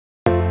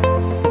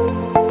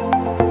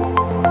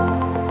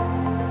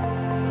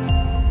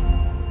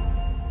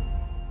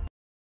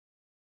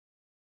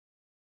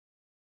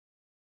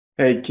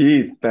Hey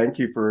Keith, thank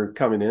you for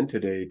coming in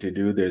today to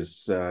do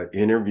this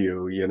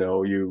interview.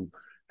 You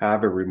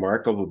have a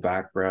remarkable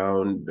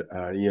background,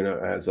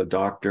 as a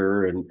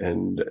doctor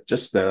and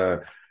just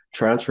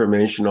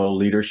transformational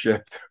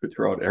leadership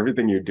throughout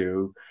everything you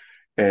do.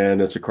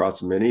 And it's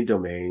across many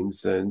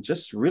domains and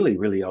just really,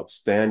 really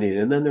outstanding.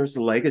 And then there's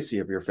the legacy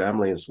of your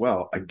family as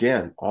well.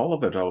 Again, all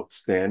of it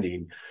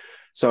outstanding.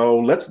 So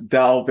let's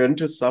delve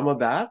into some of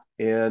that.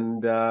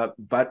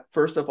 But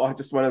first of all, I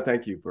just want to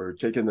thank you for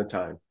taking the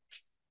time.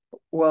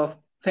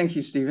 Well, thank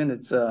you, Stephen.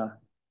 It's an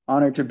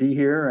honor to be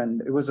here,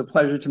 and it was a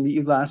pleasure to meet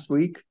you last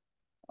week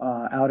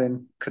out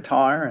in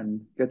Qatar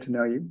and get to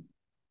know you.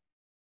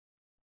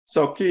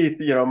 So Keith,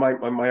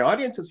 my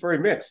audience is very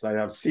mixed. I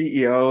have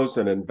CEOs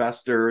and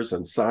investors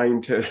and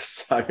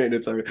scientists. I mean,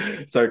 it's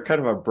a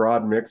kind of a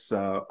broad mix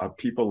of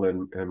people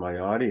in my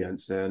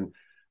audience, and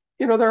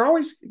they're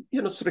always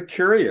sort of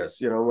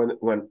curious.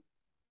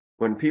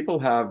 When people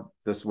have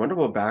this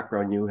wonderful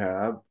background you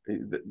have,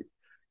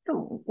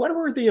 what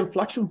were the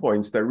inflection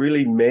points that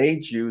really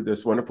made you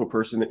this wonderful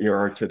person that you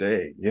are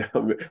today?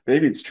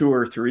 Maybe it's two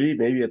or three,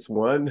 maybe it's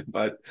one,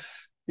 but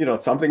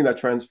it's something that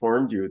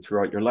transformed you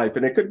throughout your life.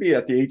 And it could be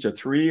at the age of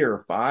 3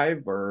 or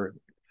 5 or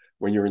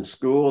when you're in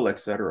school,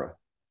 etc.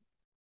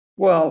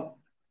 Well,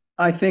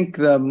 I think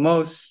the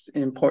most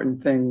important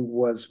thing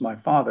was my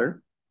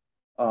father,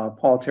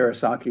 Paul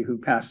Terasaki, who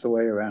passed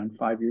away around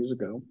 5 years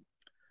ago.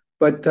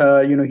 But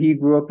he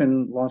grew up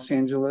in Los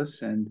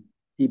Angeles and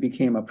he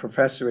became a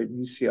professor at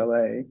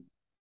UCLA.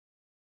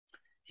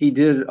 He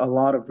did a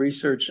lot of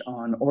research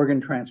on organ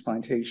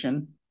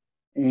transplantation,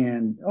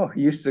 and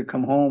he used to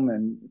come home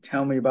and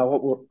tell me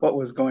about what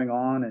was going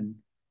on,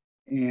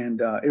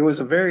 and it was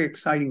a very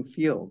exciting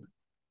field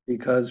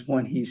because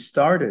when he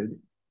started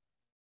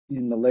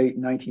in the late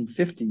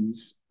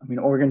 1950s, I mean,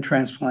 organ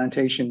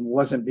transplantation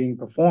wasn't being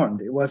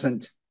performed. It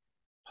wasn't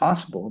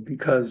possible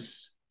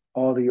because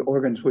all the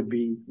organs would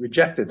be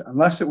rejected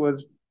unless it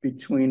was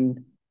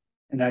between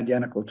an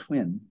identical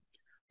twin.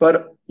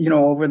 But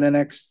over the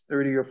next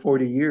 30 or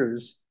 40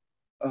 years,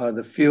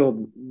 the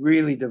field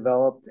really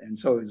developed, and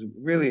so it was a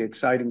really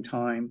exciting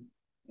time.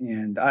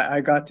 And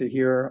I got to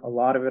hear a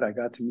lot of it. I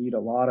got to meet a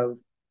lot of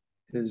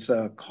his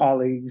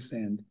colleagues,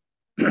 and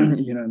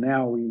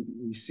now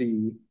we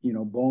see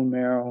bone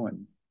marrow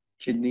and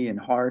kidney and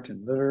heart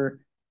and liver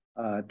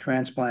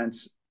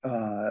transplants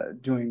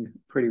doing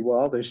pretty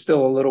well. There's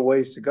still a little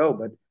ways to go,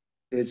 but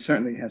it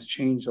certainly has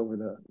changed over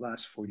the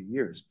last 40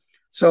 years.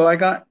 So I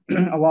got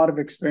a lot of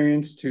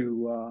experience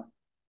to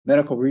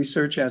medical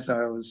research as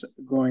I was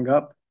growing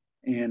up,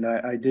 and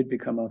I did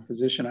become a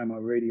physician. I'm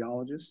a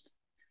radiologist.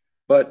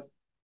 But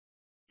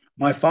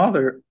my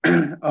father,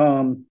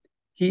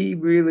 he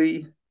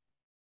really,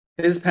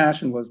 his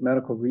passion was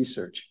medical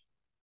research.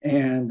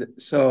 And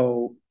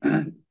so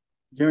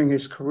during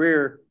his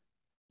career,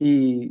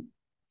 he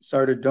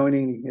started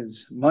donating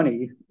his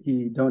money.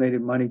 He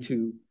donated money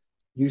to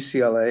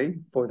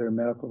UCLA for their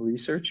medical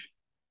research.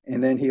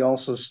 And then he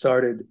also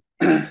started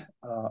a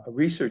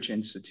research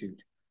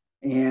institute.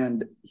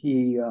 And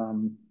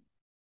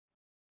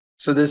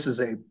so this is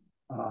a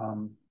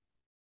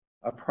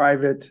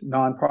private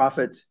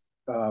nonprofit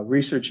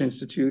research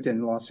institute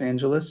in Los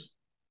Angeles.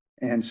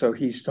 And so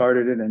he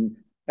started it. And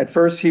at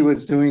first he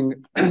was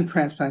doing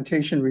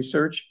transplantation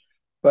research,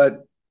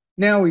 but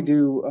now we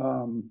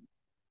do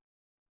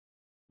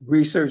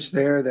research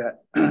there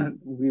that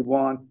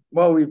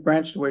we've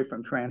branched away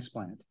from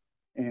transplant.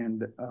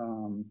 And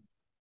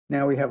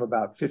now we have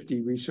about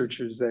 50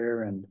 researchers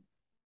there, and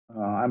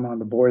I'm on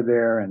the board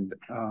there. And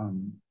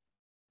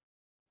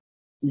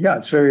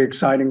it's very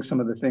exciting, some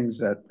of the things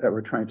that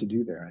we're trying to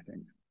do there, I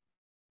think.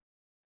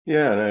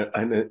 Yeah,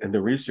 and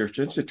the Research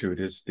Institute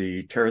is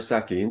the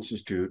Terasaki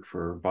Institute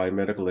for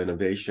Biomedical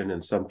Innovation,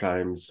 and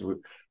sometimes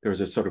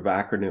there's a sort of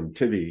acronym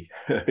TIBI,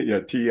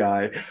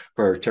 TI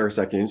for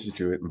Terasaki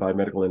Institute, and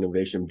Biomedical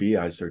Innovation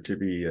BI, so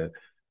TIBI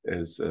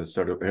is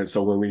sort of, and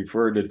so when we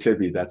refer to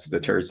TIBI, that's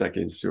the Terasaki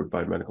Institute of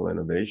Biomedical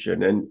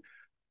Innovation, and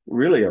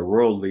really a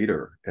world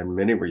leader in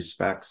many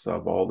respects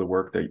of all the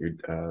work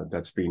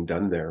that's being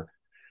done there.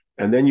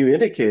 And then you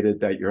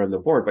indicated that you're on the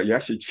board, but you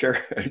actually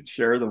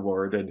chair the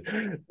board,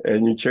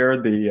 and you chair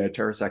the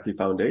Terasaki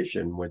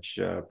Foundation, which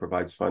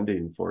provides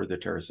funding for the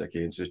Terasaki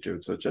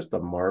Institute. So it's just a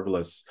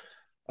marvelous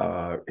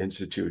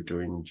institute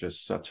doing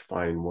just such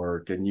fine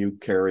work, and you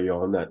carry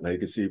on that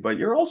legacy. But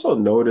you're also a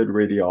noted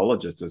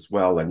radiologist as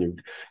well,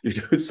 and you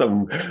do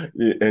some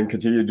and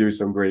continue to do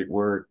some great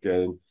work.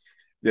 And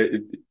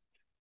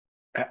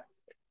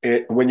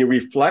when you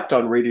reflect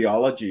on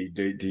radiology,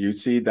 do you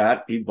see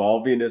that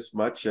evolving as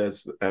much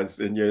as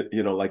in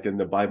like in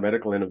the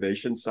biomedical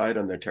innovation side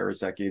on the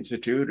Terasaki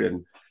Institute,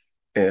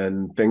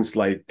 and things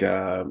like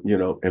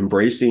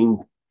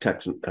embracing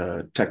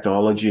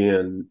technology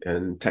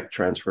and tech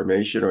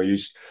transformation, or you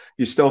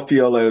still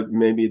feel that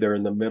maybe they're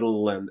in the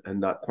middle and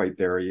not quite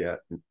there yet?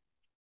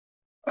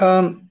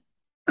 Um,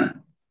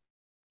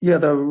 yeah,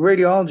 the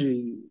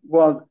radiology,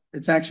 well,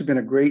 it's actually been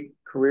a great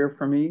career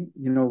for me,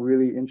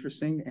 really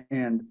interesting.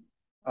 And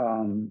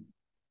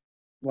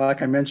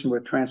like I mentioned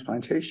with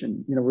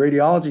transplantation,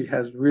 radiology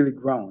has really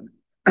grown,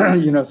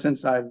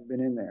 since I've been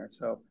in there.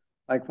 So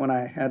like when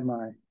I had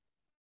my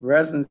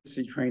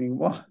residency training,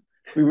 well,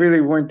 we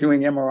really weren't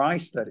doing MRI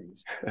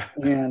studies.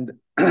 And,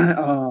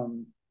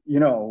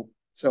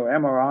 so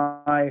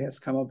MRI has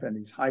come up in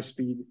these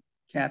high-speed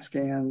CAT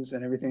scans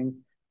and everything.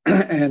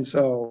 And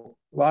so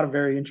a lot of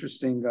very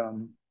interesting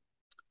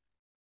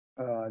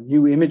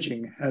new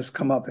imaging has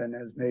come up and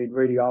has made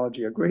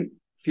radiology a great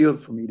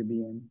field for me to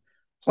be in.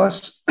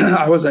 Plus,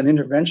 I was an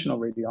interventional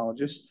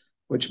radiologist,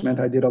 which meant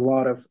I did a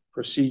lot of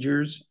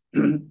procedures,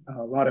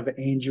 a lot of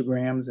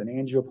angiograms and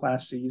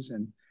angioplasties,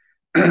 and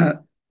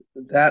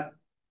that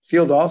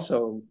field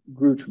also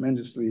grew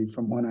tremendously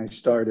from when I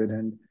started.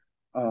 And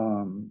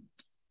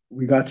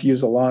we got to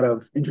use a lot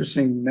of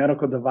interesting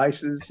medical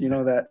devices,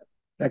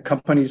 that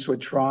companies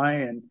would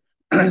try.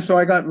 And so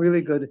I got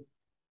really good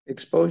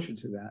exposure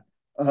to that.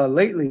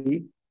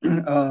 Lately,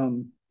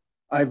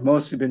 I've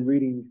mostly been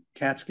reading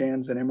CAT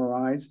scans and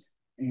MRIs,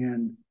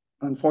 and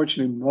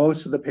unfortunately,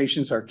 most of the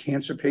patients are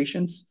cancer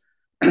patients.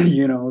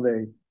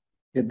 They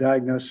get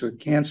diagnosed with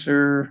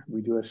cancer,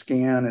 we do a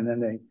scan, and then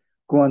they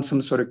go on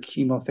some sort of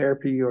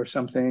chemotherapy or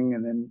something,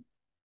 and then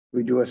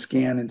we do a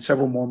scan in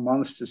several more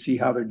months to see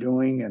how they're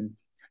doing,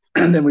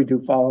 and then we do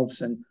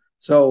follow-ups. And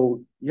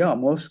so, yeah,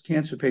 most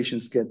cancer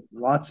patients get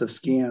lots of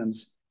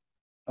scans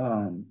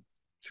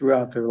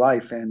throughout their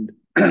life, and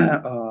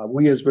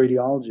we as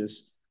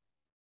radiologists,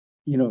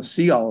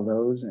 see all of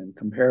those and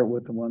compare it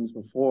with the ones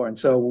before. And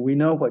so we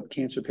know what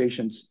cancer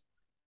patients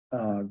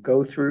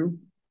go through,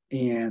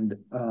 and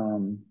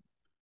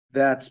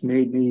that's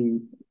made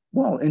me,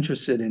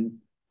 interested in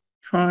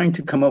trying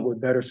to come up with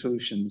better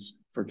solutions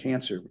for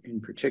cancer in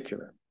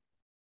particular.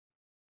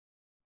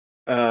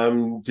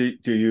 Do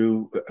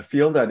you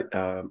feel that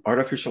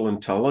artificial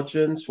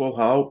intelligence will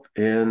help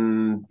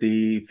in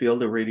the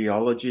field of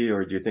radiology,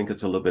 or do you think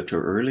it's a little bit too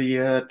early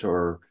yet?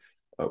 Or,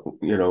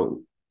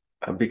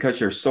 because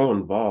you're so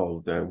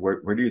involved,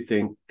 where do you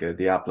think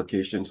the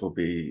applications will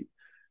be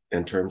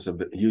in terms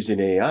of using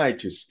AI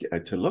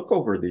to look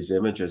over these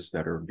images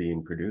that are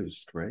being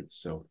produced, right?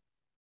 So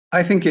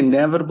I think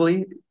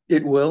inevitably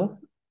it will,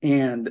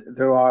 and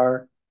there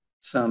are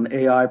some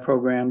AI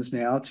programs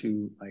now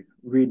to like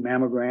read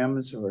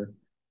mammograms or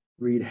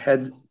read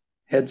head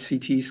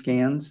CT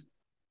scans.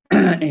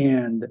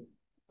 And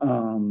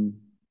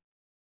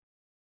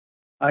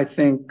I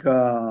think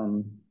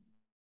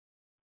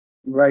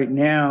right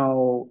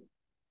now,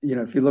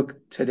 if you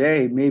look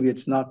today, maybe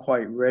it's not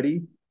quite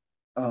ready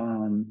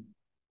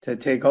to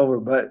take over,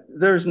 but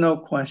there's no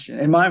question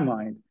in my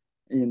mind,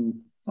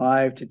 in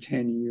 5 to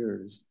 10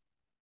 years,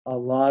 a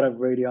lot of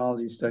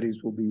radiology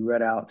studies will be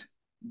read out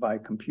by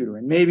computer,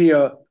 and maybe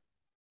a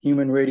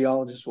human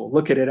radiologist will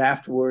look at it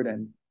afterward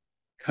and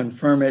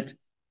confirm it.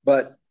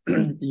 But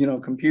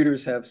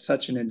computers have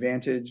such an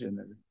advantage, and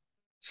they're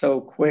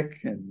so quick,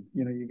 and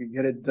you can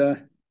get it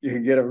done. You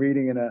can get a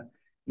reading in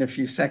a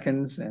few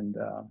seconds, and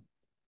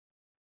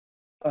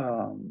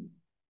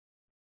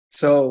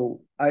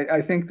so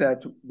I think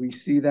that we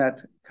see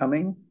that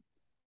coming,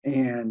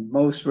 and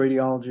most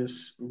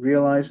radiologists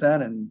realize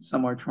that, and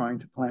some are trying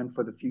to plan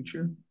for the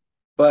future.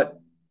 But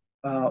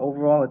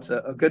overall, it's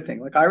a good thing.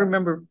 Like I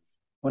remember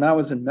when I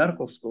was in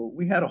medical school,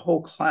 we had a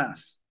whole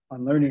class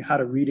on learning how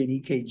to read an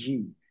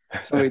EKG.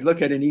 So we'd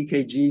look at an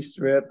EKG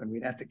strip, and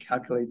we'd have to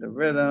calculate the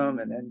rhythm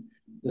and then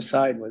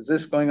decide, was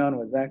this going on?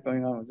 Was that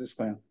going on? Was this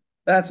going on?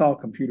 That's all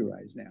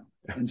computerized now.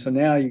 And so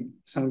now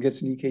someone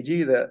gets an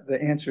EKG,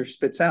 the answer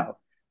spits out.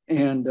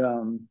 And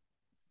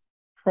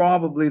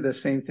probably the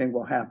same thing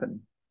will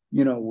happen,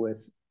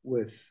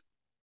 with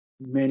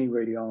many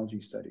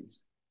radiology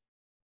studies.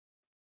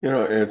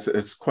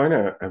 It's quite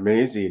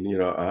amazing.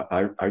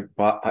 I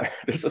bought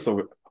this is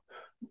a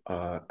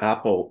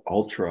Apple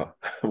Ultra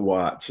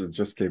watch that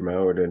just came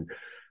out, and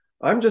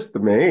I'm just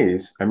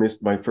amazed. I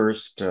missed my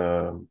first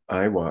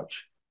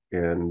iWatch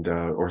and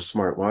or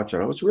smartwatch,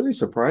 and I was really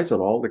surprised at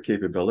all the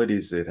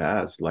capabilities it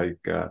has, like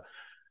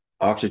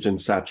oxygen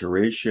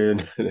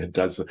saturation, and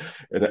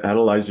it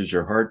analyzes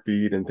your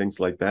heartbeat and things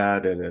like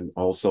that, and it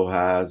also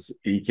has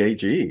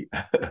EKG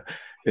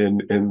in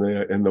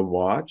the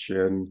watch,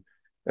 and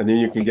then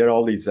you can get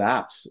all these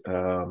apps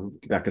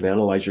that can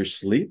analyze your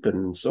sleep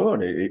and so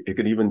on. It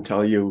can even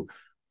tell you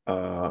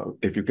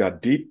if you've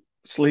got deep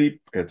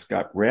sleep, it's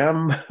got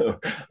REM,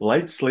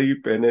 light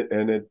sleep, and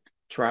it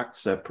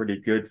tracks pretty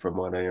good from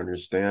what I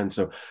understand.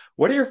 So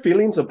what are your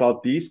feelings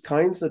about these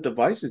kinds of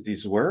devices,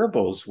 these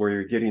wearables, where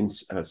you're getting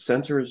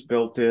sensors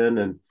built in?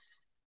 And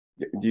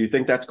do you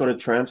think that's going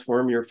to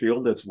transform your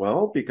field as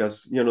well?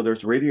 Because,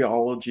 there's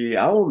radiology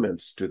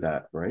elements to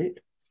that, right?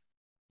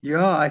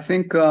 Yeah, I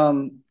think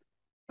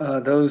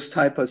those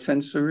type of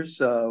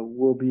sensors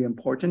will be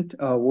important.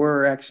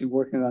 We're actually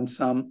working on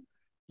some,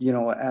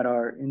 at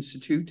our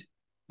institute,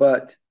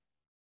 but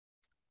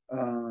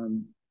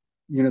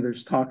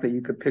there's talk that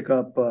you could pick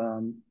up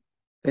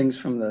things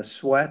from the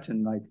sweat,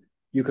 and like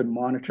you could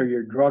monitor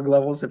your drug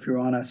levels if you're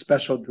on a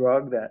special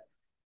drug that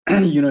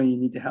you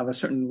need to have a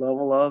certain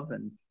level of,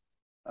 and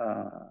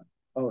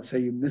oh, say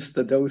you missed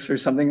a dose or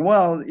something.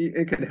 Well,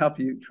 it could help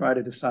you try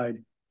to decide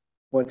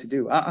what to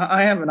do.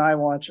 I have an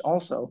iWatch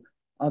also.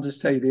 I'll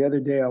just tell you, the other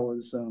day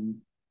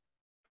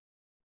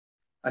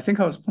I think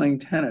I was playing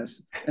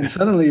tennis, and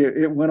suddenly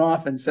it went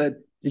off and said,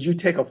 "Did you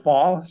take a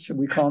fall? Should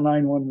we call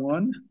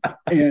 911?"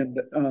 And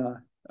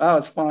I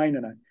was fine,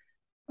 and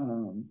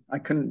I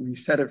couldn't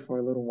reset it for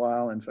a little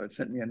while, and so it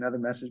sent me another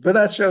message. But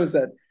that shows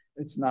that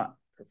it's not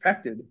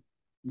perfected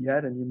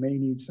yet, and you may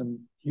need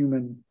some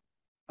human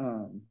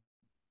um,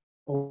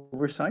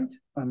 oversight.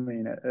 I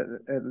mean,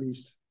 at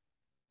least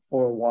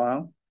for a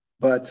while.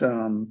 But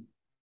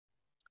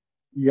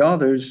yeah,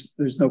 there's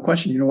no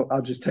question. You know,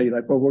 I'll just tell you,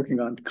 like we're working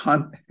on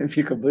if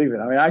you can believe it.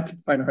 I mean, I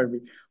could find it hard to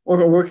believe.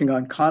 We're working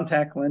on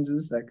contact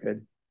lenses that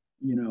could,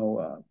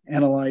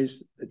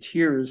 analyze the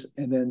tears,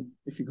 and then,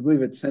 if you can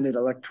believe it, send it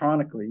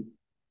electronically,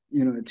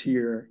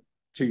 to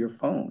your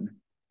phone,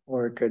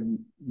 or it could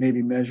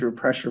maybe measure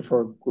pressure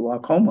for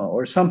glaucoma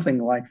or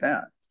something like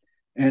that.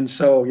 And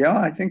so, yeah,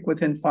 I think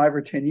within 5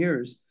 or 10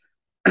 years,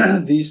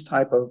 these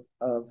type of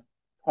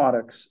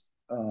products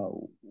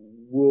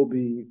will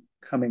be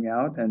coming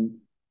out. And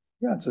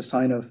yeah, it's a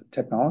sign of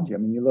technology. I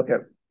mean, you look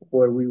at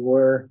where we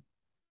were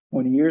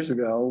 20 years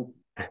ago,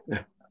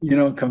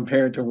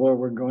 compared to where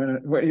we're going to,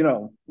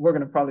 we're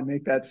going to probably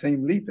make that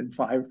same leap in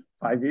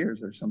five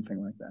years or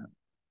something like that.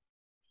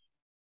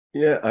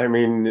 Yeah, I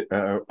mean,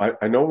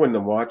 I know when the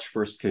watch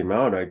first came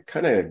out, I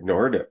kind of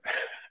ignored it.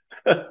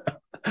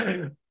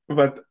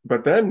 But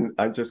then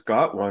I just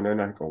got one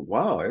and I go,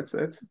 wow, it's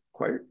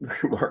quite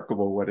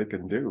remarkable what it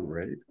can do,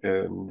 right?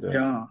 And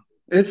Yeah.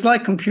 It's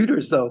like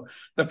computers, though.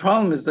 The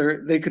problem is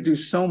they could do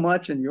so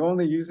much, and you're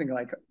only using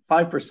like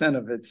 5%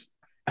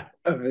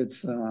 of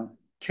its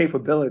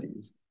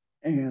capabilities.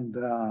 And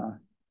I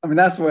mean,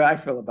 that's the way I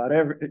feel about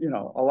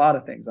a lot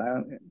of things.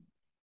 I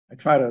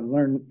try to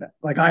learn.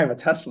 Like I have a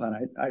Tesla,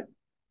 and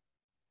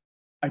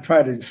I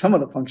try to do some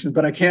of the functions,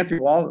 but I can't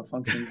do all the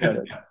functions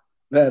that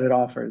it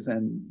offers.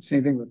 And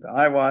same thing with the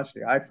iWatch,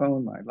 the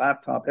iPhone, my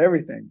laptop,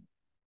 everything.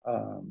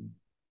 Um,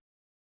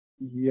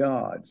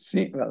 yeah,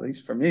 well, at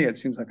least for me, it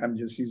seems like I'm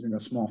just using a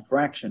small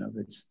fraction of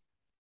its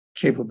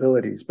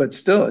capabilities, but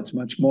still, it's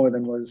much more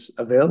than was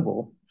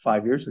available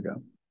 5 years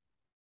ago.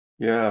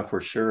 yeah, for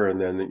sure. And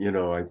then, the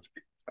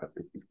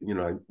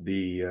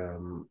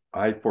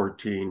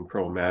I-14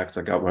 Pro Max,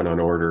 I got one on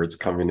order. It's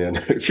coming in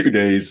a few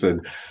days,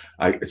 and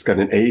it's got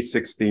an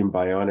A16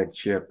 bionic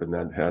chip, and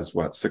that has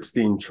what,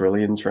 16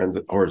 trillion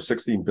or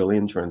 16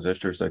 billion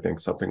transistors, I think,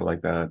 something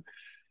like that.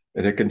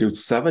 And it can do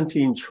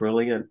 17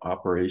 trillion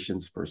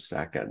operations per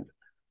second.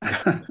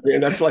 I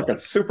mean, that's like a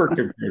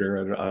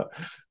supercomputer, and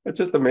it's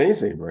just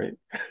amazing, right?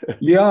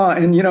 Yeah,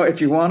 and if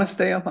you want to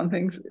stay up on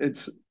things,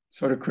 it's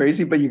sort of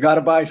crazy, but you got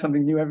to buy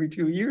something new every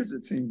 2 years,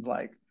 it seems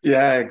like.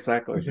 Yeah,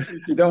 exactly.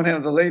 If you don't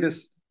have the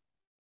latest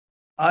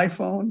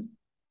iPhone,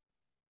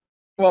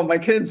 well, my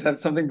kids have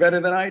something better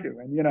than I do,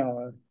 and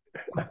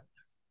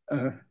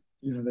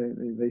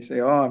they say,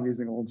 "Oh, I'm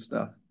using old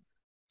stuff."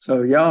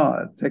 So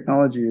yeah,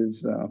 technology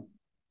is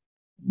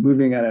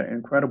moving at an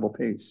incredible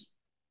pace.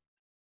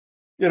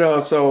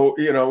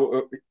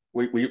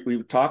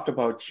 We talked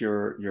about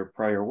your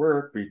prior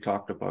work. We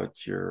talked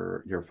about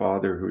your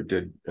father, who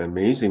did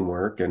amazing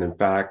work, and in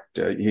fact,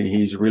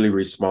 he's really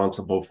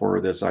responsible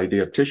for this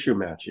idea of tissue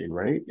matching,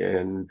 right?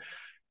 And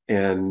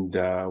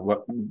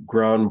what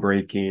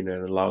groundbreaking,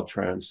 and allowed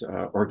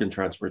organ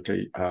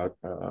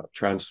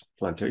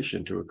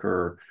transplantation to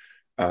occur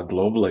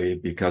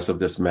globally because of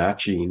this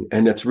matching.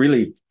 And it's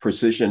really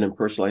precision and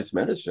personalized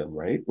medicine,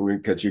 right?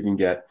 Because you can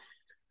get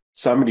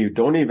somebody you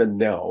don't even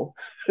know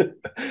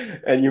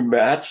and you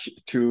match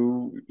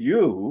to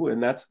you,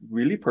 and that's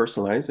really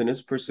personalized and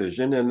it's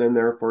precision, and then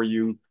therefore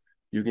you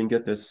can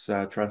get this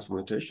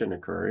transplantation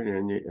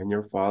occurring. And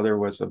your father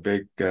was a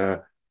big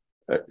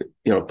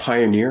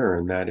pioneer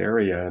in that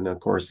area, and of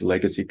course the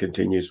legacy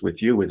continues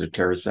with you with the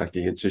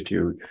Terasaki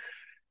Institute.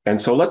 And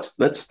so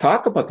let's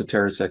talk about the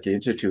Terasaki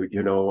Institute.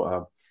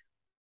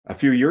 A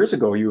few years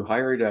ago you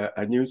hired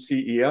a new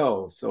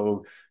CEO.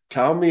 So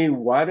tell me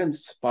what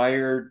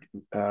inspired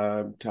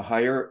to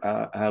hire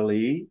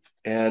Ali,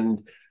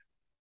 and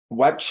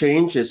what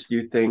changes do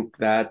you think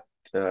that,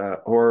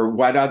 or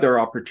what other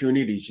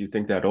opportunities do you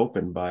think that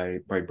opened by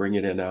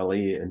bringing in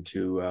Ali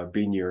into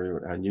being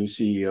your new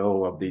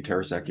CEO of the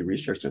Terasaki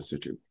Research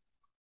Institute?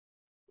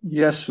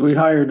 Yes, we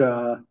hired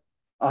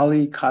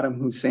Ali Kadam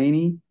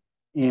Husseini,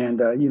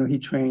 and he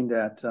trained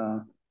at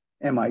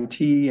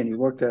MIT, and he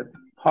worked at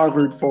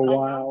Harvard for a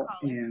while,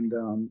 and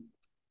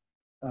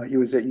he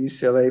was at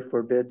UCLA for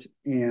a bit.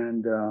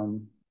 And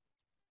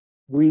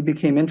we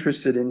became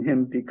interested in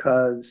him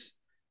because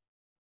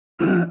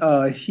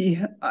I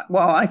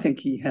think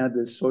he had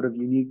this sort of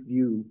unique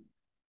view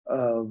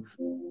of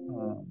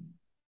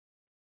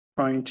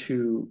trying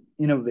to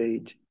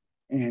innovate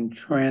and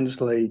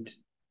translate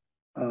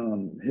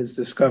his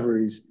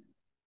discoveries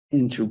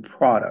into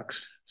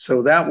products.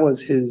 So that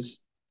was that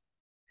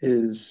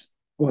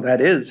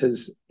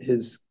is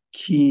his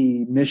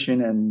key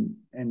mission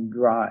and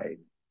drive.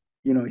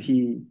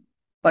 He,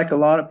 like a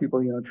lot of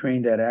people,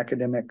 trained at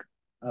academic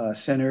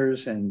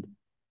centers, and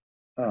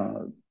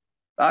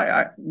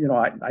I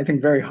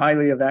think very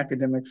highly of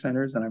academic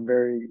centers, and I'm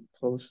very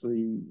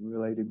closely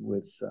related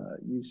with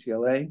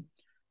UCLA.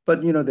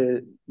 But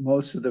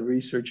most of the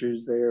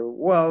researchers there,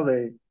 well,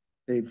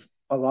 they've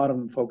a lot of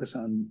them focus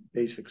on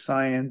basic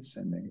science,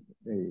 and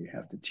they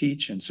have to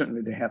teach, and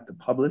certainly they have to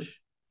publish.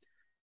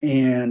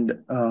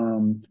 And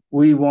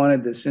we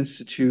wanted this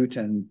institute,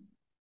 and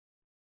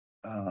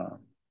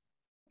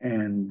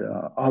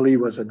Ali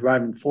was a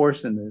driving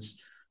force in this,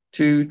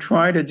 to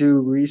try to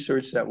do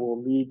research that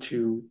will lead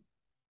to,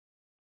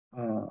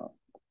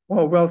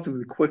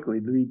 relatively quickly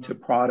lead to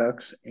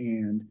products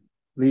and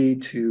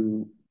lead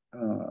to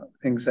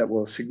things that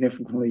will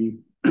significantly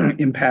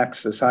impact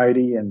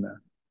society and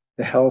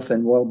the health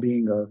and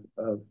well-being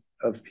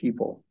of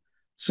people.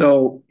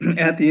 So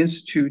at the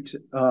Institute,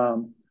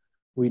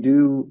 we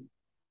do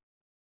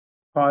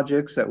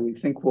projects that we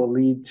think will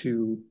lead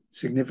to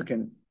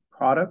significant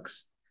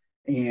products.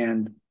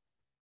 And,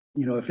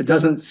 if it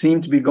doesn't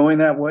seem to be going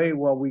that way,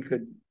 well, we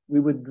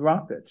would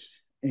drop it.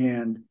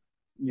 And,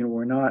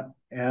 we're not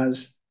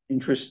as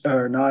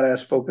not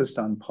as focused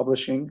on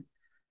publishing.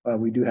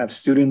 We do have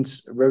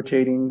students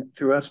rotating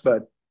through us,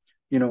 but,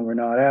 we're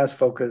not as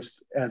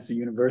focused as the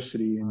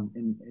university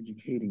in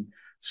educating.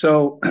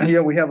 So,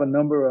 we have a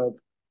number of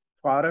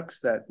products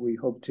that we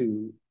hope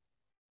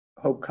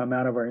come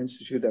out of our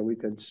institute that we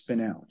could spin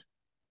out.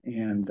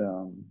 And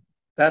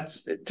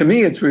to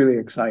me, it's really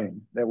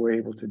exciting that we're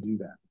able to do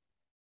that.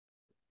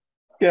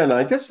 Yeah, and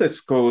I guess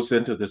this goes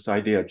into this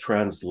idea of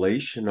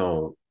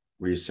translational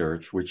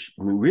research, which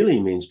really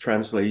means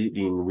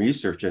translating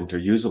research into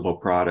usable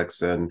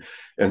products and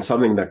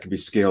something that can be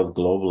scaled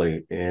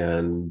globally.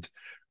 And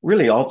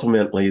really,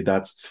 ultimately,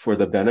 that's for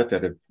the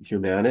benefit of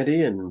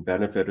humanity and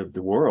benefit of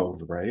the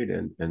world, right?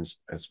 And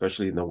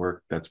especially in the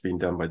work that's being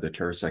done by the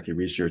Terasaki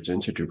Research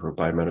Institute for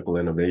Biomedical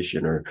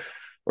Innovation, or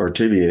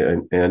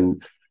TB.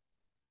 And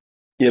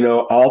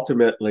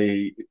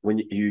ultimately, when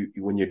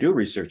you do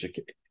research,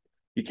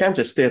 you can't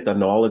just stay at the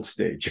knowledge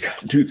stage. You got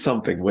to do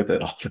something with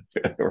it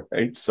ultimately,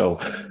 right? So,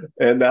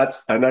 and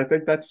I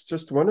think that's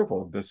just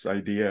wonderful. This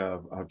idea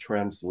of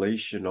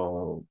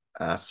translational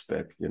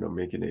aspect,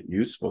 making it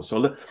useful.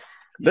 So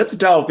let's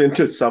delve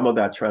into some of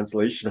that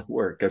translational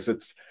work, because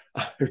it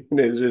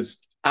is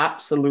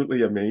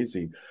absolutely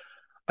amazing.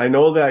 I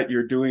know that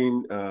you're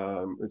doing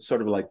it's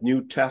sort of like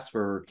new tests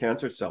for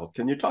cancer cells.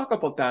 Can you talk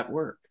about that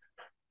work?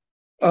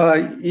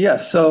 Yeah.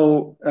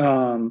 So,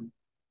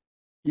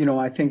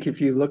 I think if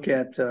you look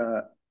at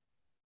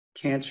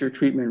cancer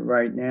treatment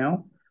right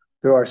now,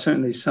 there are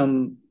certainly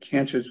some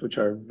cancers which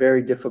are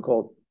very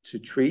difficult to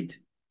treat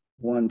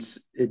once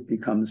it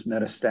becomes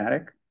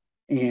metastatic.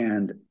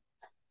 And,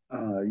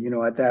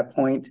 at that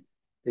point,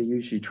 they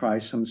usually try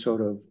some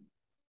sort of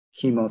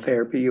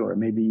chemotherapy or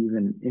maybe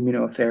even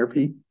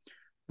immunotherapy.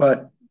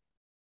 But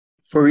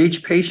for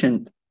each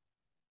patient,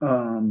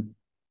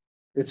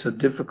 it's a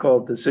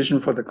difficult decision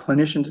for the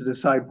clinician to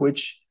decide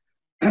which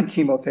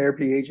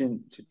chemotherapy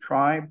agent to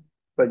try.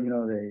 But,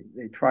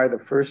 they try the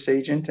first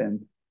agent,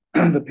 and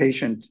the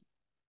patient,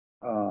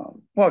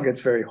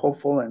 gets very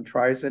hopeful and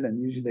tries it.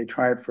 And usually they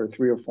try it for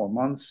 3 or 4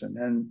 months, and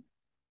then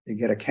they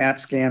get a CAT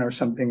scan or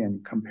something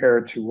and compare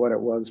it to what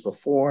it was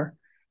before.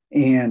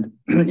 And,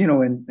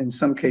 in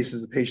some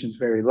cases, the patient's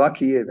very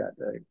lucky that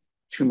the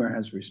tumor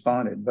has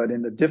responded. But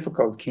in the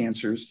difficult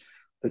cancers,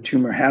 the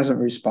tumor hasn't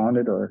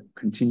responded or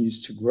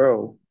continues to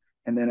grow.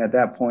 And then at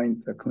that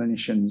point, the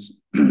clinicians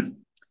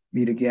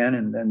meet again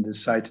and then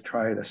decide to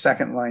try the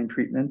second line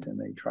treatment, and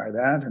they try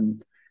that.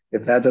 And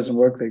if that doesn't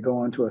work, they go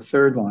on to a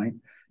third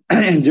line.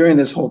 And during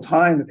this whole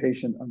time, the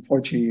patient,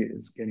 unfortunately,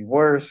 is getting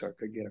worse or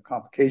could get a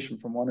complication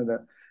from one of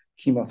the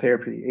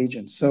chemotherapy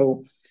agents.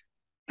 So,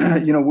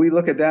 we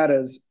look at that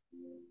as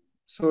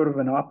sort of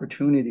an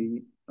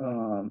opportunity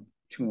to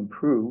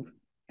improve.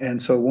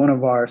 And so one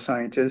of our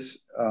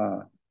scientists,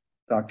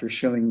 Dr.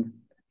 Shilling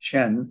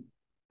Shen,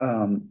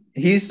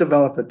 he's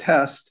developed a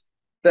test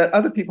that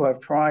other people have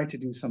tried to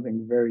do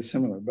something very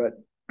similar, but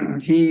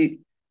he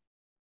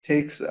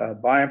takes a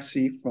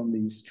biopsy from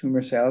these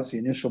tumor cells, the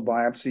initial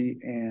biopsy,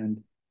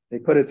 and they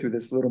put it through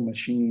this little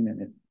machine,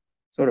 and it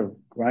sort of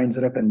grinds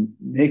it up and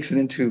makes it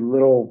into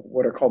little,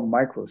 what are called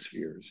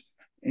microspheres.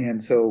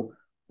 And so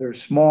they're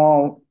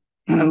small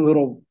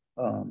little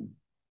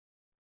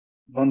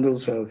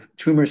bundles of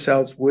tumor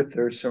cells with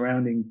their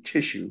surrounding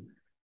tissue,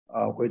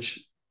 which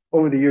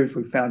over the years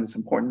we found it's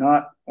important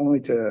not only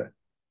to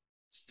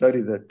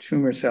study the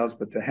tumor cells,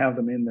 but to have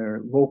them in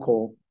their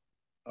local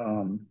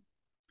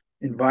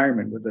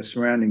environment with the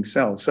surrounding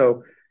cells.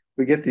 So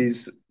we get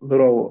these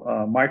little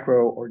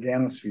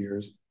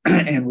microorganospheres,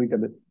 and we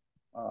could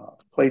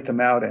plate them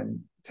out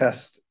and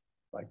test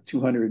like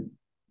 200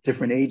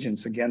 different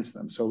agents against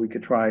them. So we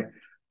could try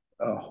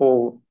a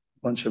whole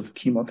bunch of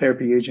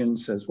chemotherapy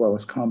agents as well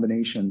as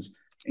combinations.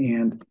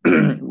 And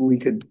we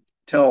could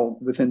tell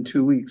within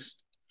 2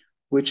 weeks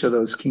which of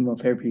those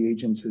chemotherapy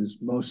agents is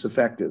most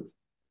effective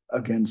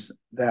against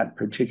that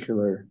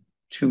particular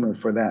tumor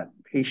for that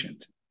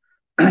patient.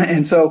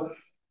 And so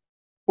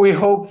we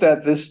hope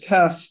that this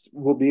test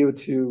will be able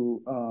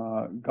to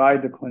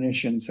guide the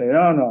clinician and say,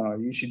 oh, no,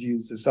 you should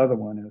use this other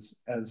one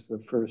as the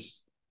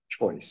first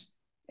choice.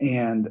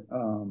 And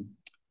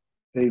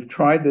they've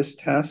tried this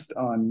test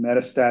on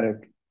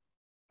metastatic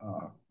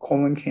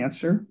colon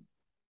cancer,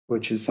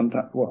 which is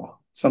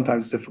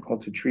sometimes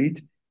difficult to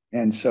treat.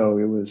 And so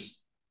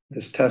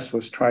this test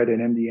was tried at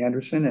MD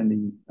Anderson, and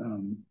the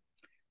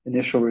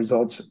initial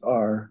results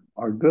are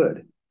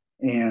good.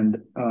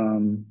 And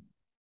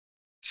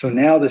so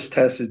now this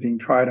test is being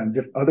tried on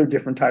other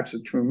different types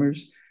of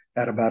tumors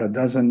at about a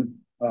dozen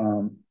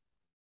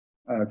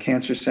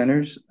cancer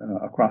centers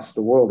across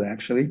the world,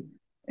 actually.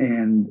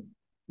 And,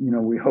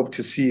 we hope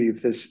to see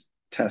if this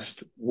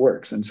test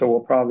works. And so we'll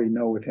probably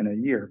know within a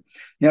year.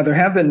 Now, there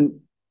have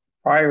been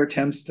prior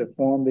attempts to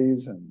form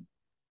these, and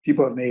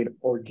people have made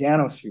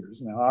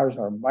organospheres. Now, ours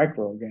are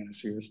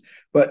microorganospheres,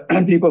 but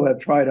people have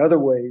tried other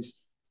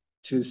ways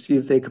to see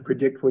if they could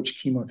predict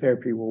which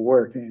chemotherapy will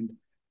work. And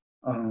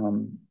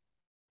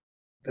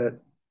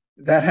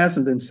that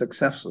hasn't been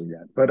successful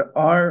yet. But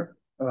our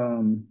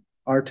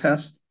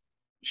test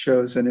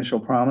shows initial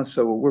promise,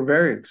 so we're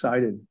very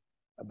excited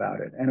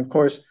about it. And of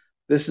course,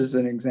 this is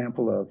an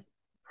example of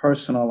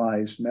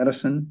personalized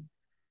medicine,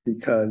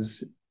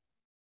 because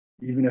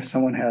even if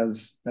someone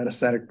has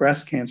metastatic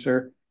breast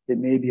cancer, it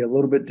may be a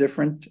little bit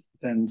different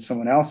than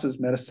someone else's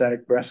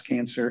metastatic breast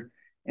cancer,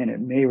 and it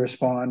may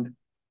respond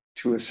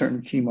to a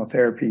certain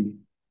chemotherapy,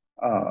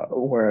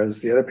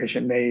 whereas the other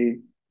patient may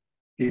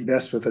be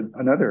best with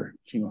another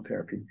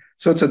chemotherapy.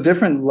 So it's a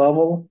different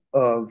level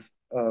of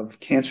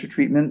cancer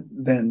treatment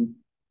than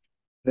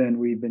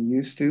we've been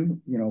used to,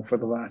 for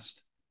the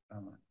last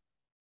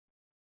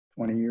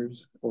 20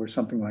 years or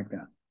something like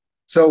that.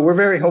 So we're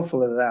very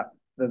hopeful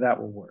that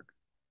will work.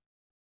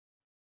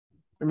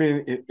 I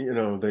mean,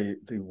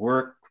 the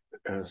work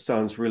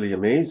sounds really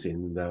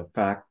amazing. The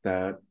fact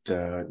that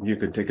you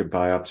can take a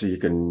biopsy, you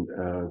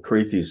can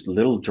create these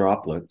little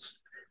droplets,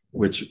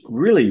 which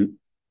really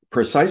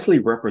precisely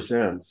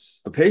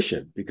represents the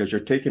patient, because you're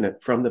taking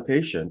it from the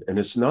patient, and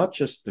it's not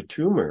just the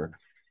tumor,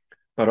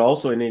 but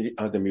also any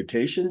other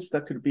mutations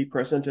that could be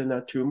present in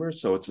that tumor.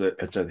 So it's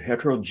a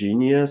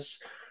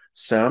heterogeneous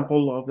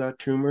sample of that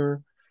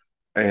tumor,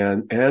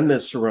 and the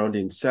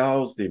surrounding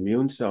cells, the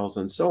immune cells,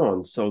 and so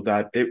on, so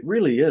that it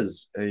really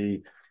is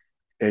a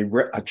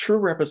true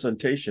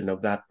representation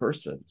of that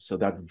person. So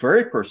that's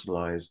very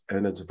personalized,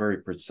 and it's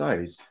very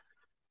precise.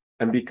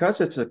 And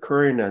because it's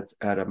occurring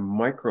at a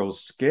micro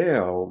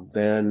scale,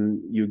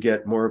 then you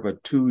get more of a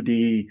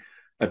 2D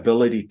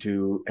ability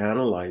to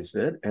analyze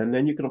it, and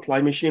then you can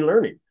apply machine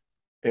learning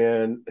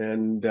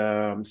and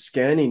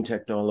scanning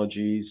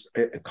technologies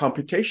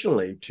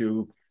computationally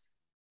to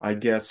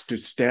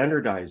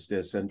standardize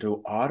this and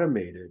to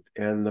automate it.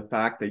 And the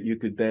fact that you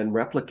could then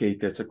replicate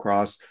this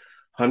across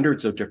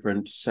hundreds of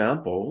different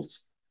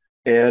samples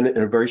and in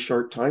a very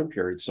short time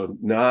period. So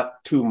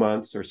not 2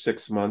 months or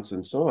 6 months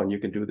and so on. You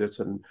can do this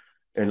in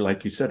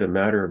like you said, a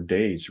matter of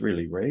days,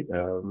 really, right?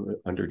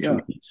 Under 2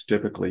 weeks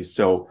typically.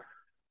 So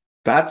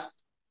that's,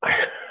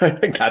 I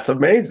think that's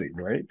amazing,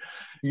 right?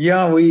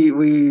 Yeah,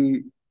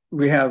 we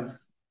have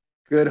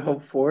good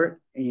hope for it.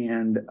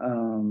 And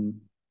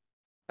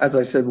as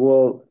I said,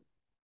 we'll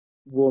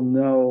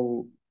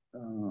know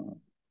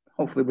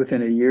hopefully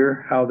within a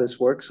year how this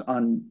works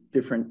on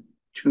different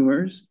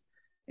tumors.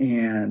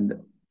 And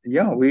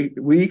yeah,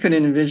 we could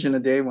envision a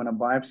day when a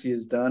biopsy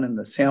is done and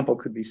the sample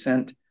could be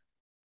sent,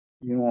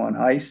 on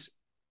ice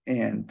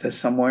and to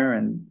somewhere,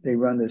 and they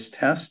run this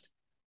test.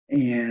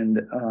 And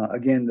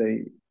again,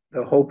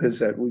 the hope is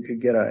that we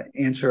could get an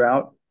answer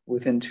out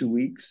within 2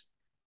 weeks,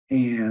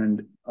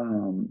 and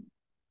the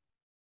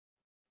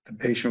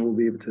patient will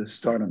be able to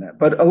start on that.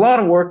 But a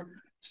lot of work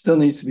still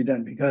needs to be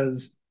done,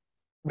 because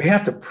we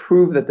have to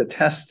prove that the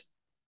test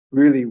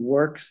really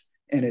works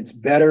and it's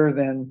better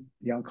than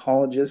the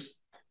oncologist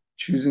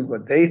choosing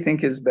what they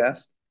think is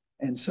best.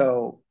 And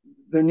so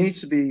there needs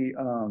to be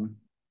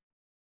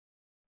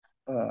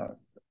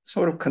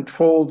sort of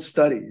controlled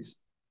studies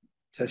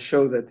to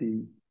show that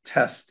the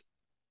test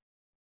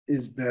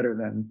is better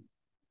than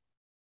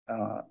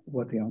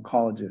what the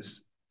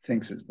oncologist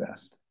thinks is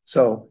best.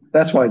 So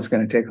that's why it's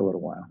going to take a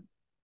little while.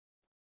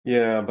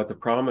 Yeah, but the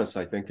promise,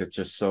 I think, it's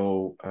just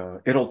so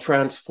it'll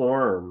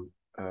transform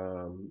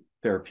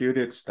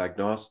therapeutics,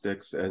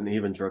 diagnostics, and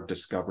even drug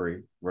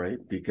discovery, right?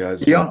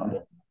 Because yeah.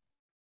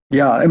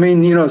 I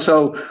mean,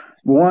 so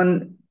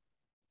one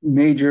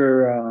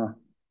major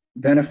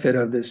benefit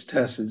of this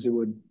test is it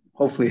would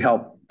hopefully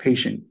help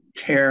patient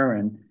care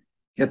and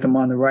get them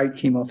on the right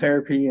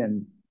chemotherapy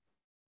and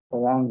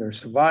prolong their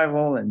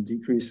survival and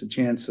decrease the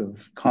chance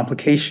of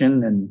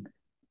complication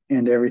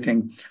and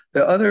everything.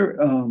 The other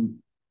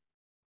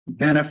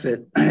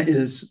benefit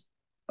is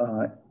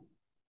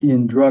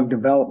in drug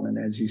development,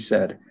 as you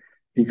said,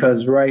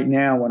 because right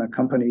now when a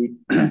company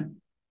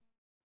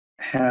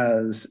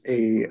has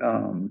a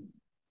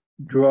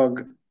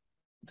drug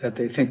that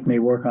they think may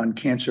work on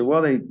cancer,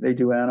 well, they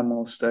do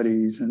animal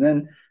studies, and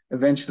then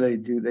eventually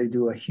they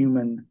do a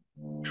human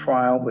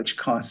trial, which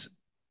costs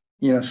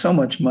so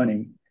much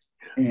money.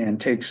 and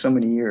takes so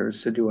many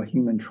years to do a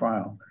human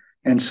trial.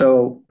 And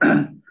so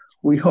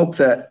we hope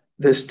that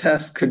this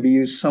test could be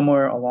used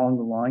somewhere along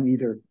the line,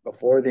 either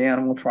before the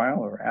animal trial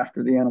or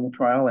after the animal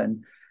trial.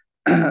 And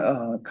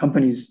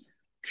companies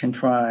can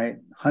try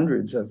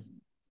hundreds of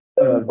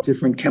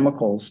different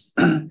chemicals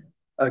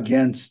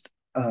against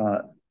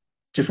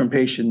different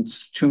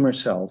patients' tumor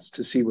cells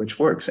to see which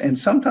works. And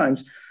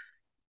sometimes,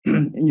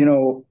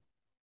 a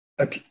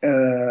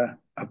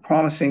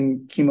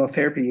promising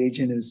chemotherapy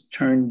agent is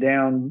turned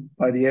down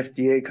by the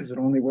FDA because it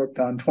only worked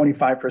on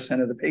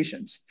 25% of the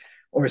patients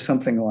or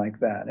something like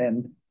that.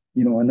 And,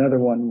 another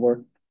one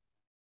worked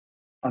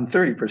on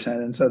 30%.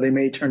 And so they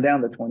may turn down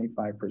the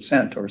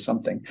 25% or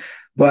something.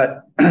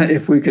 But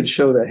if we could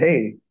show that,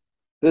 hey,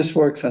 this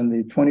works on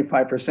the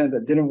 25%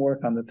 that didn't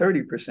work on the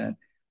 30%,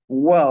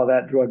 well,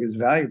 that drug is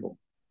valuable.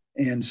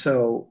 And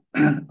so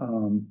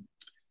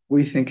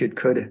we think it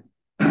could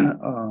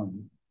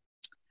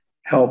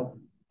help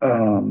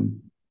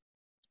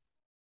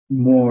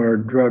more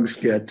drugs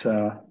get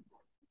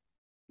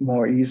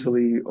more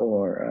easily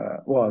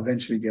or,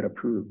 eventually get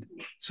approved.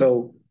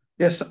 So,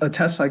 yes, a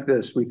test like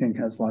this, we think,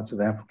 has lots of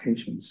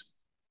applications.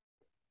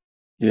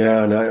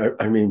 Yeah, and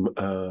I mean,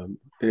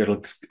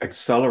 it'll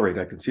accelerate.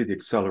 I can see the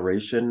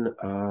acceleration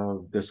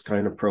of this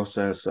kind of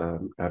process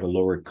at a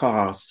lower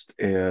cost,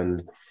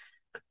 and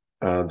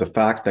the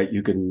fact that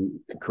you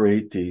can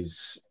create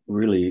these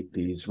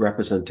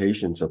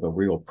representations of a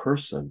real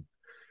person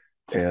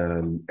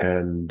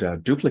and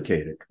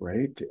duplicate it,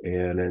 right?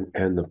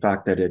 And the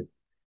fact that it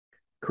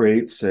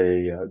creates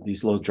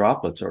these little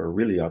droplets are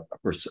really a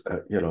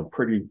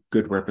pretty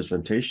good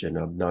representation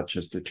of not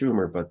just the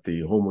tumor but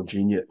the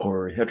homogeneous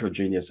or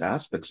heterogeneous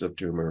aspects of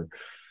tumor.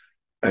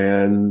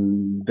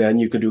 And then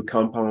you can do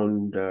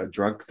compound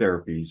drug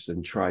therapies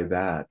and try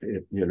that,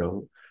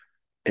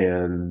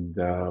 and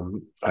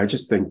I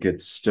just think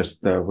it's just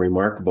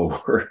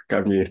remarkable work.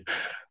 I mean,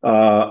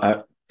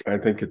 I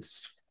think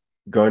it's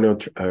going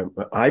to,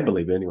 I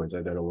believe anyways,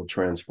 that it will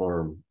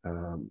transform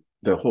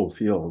the whole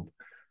field.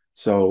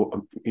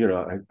 So,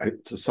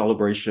 it's a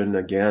celebration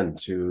again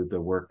to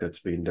the work that's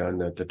being done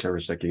at the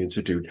Terasaki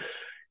Institute.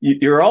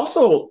 You're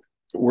also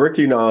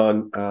working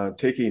on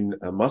taking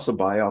muscle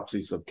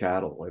biopsies of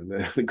cattle and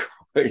then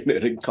growing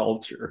it in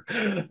culture.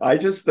 I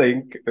just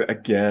think,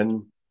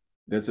 again,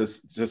 this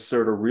is just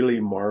sort of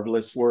really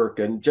marvelous work.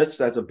 And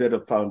just as a bit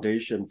of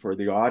foundation for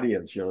the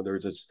audience,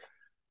 there's this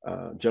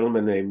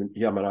gentleman named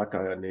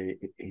Yamanaka, and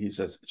he's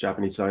a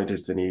Japanese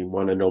scientist, and he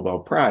won a Nobel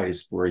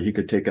Prize where he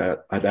could take an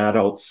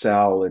adult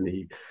cell, and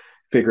he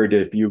figured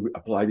if you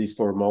apply these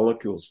 4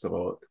 molecules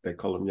to, they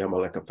call them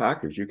Yamanaka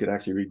factors, you could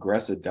actually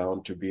regress it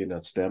down to being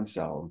a stem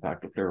cell, in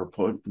fact, a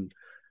pluripotent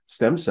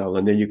stem cell,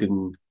 and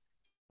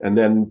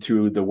then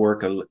through the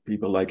work of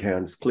people like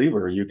Hans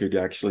Cleaver, you could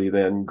actually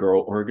then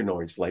grow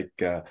organoids like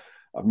a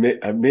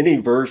mini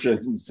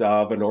versions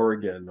of an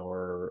organ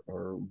or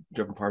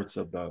different parts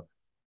of a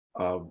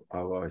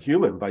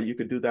human, but you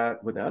could do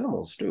that with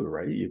animals too,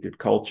 right? You could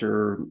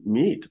culture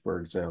meat, for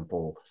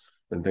example,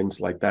 and things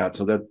like that.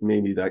 So that's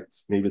maybe the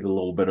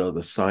little bit of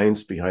the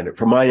science behind it,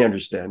 from my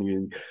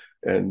understanding.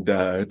 And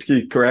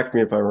correct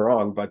me if I'm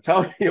wrong, but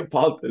tell me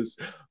about this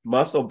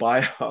muscle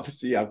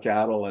biopsy of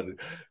cattle. And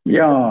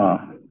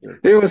yeah,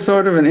 it was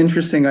sort of an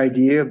interesting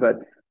idea, but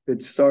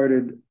it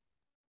started,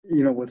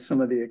 with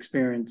some of the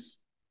experience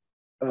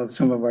of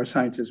some of our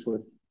scientists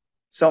with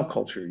cell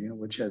culture,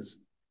 which has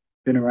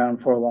been around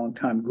for a long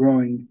time,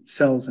 growing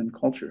cells in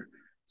culture.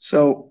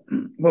 So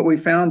what we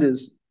found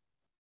is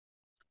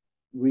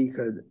we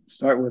could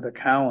start with a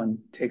cow and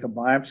take a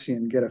biopsy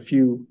and get a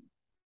few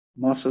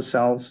muscle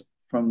cells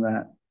from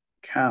that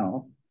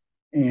cow.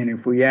 And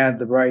if we add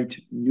the right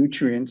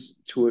nutrients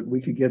to it, we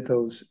could get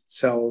those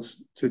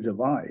cells to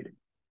divide.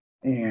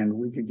 And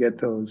we could get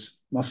those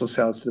muscle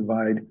cells to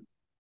divide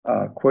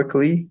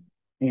quickly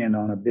and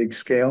on a big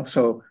scale.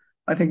 So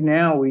I think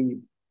now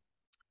we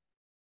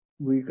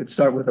could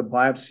start with a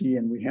biopsy,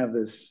 and we have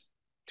this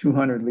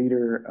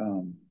 200-liter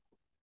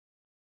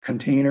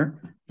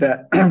container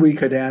that we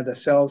could add the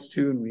cells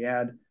to, and we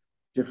add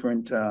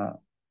different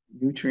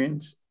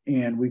nutrients,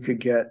 and we could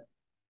get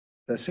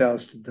the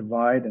cells to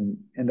divide and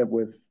end up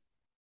with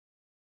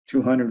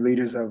 200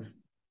 liters of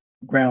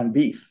ground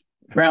beef.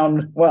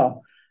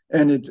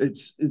 And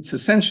it's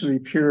essentially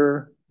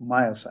pure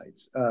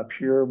myocytes,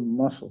 pure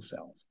muscle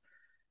cells.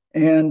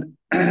 And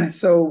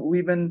so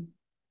we've been,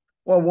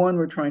 one,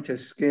 we're trying to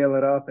scale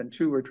it up, and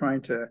 2, we're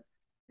trying to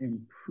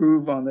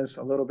improve on this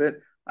a little bit.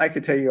 I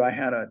could tell you I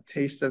had a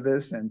taste of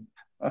this, and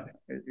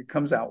it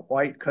comes out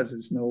white because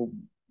there's no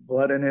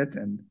blood in it,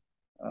 and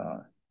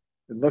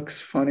it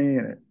looks funny,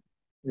 and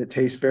it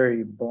tastes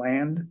very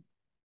bland,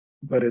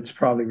 but it's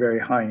probably very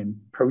high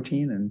in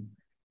protein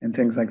and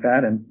things like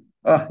that. And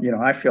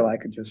I feel I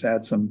could just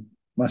add some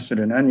mustard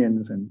and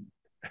onions and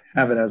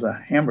have it as a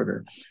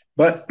hamburger.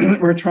 But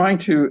we're trying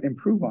to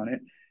improve on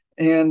it.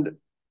 And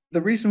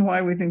the reason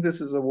why we think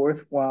this is a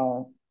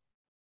worthwhile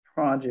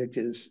project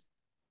is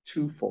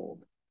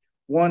twofold.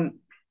 One,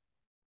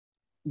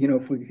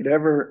 if we could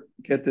ever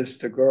get this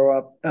to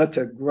grow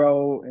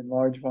in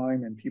large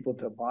volume and people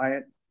to buy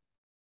it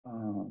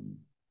um,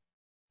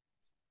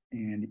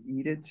 and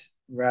eat it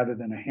rather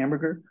than a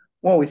hamburger,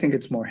 well, we think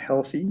it's more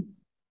healthy.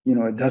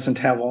 It doesn't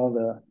have all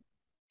the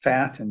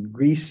fat and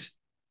grease,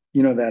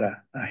 that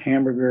a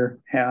hamburger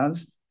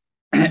has.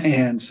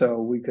 And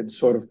so we could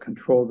sort of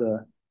control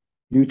the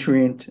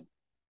nutrient.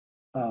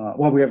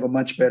 We have a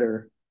much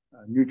better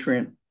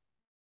nutrient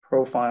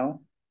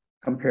profile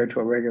compared to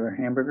a regular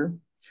hamburger.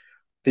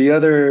 The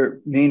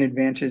other main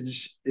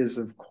advantage is,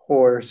 of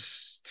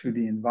course, to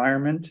the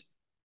environment.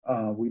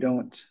 We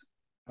don't,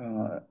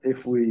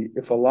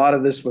 if a lot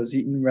of this was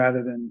eaten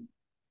rather than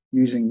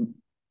using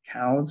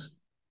cows,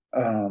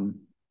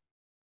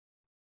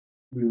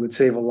 we would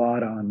save a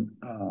lot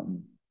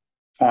on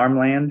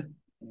farmland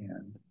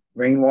and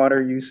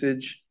rainwater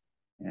usage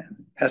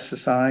and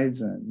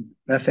pesticides and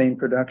methane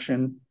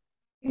production,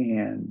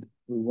 and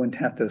we wouldn't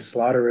have to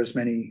slaughter as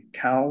many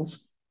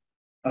cows.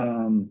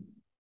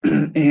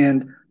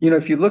 And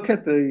if you look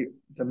at the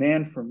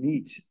demand for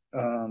meat,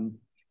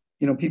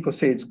 people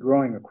say it's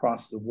growing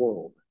across the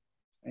world,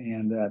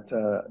 and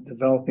that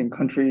developing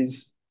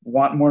countries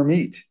want more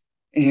meat.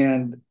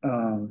 And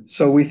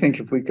so we think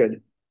if we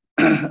could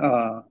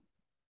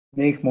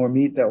make more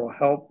meat, that will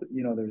help.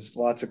 There's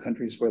lots of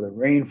countries where the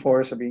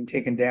rainforests are being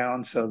taken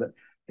down so that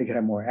they could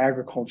have more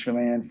agriculture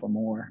land for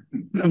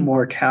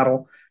more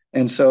cattle.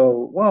 And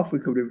so, well, if we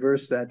could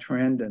reverse that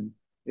trend, and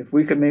if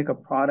we could make a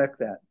product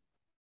that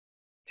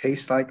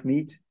tastes like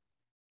meat,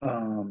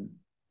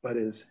 but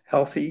is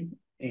healthy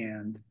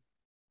and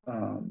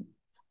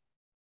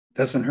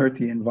doesn't hurt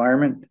the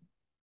environment,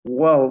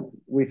 well,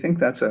 we think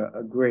that's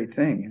a great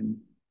thing. And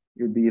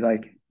you'd be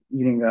like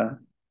eating a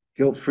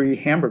guilt-free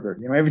hamburger.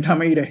 Every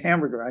time I eat a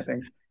hamburger, I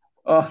think,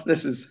 oh,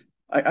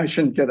 I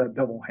shouldn't get a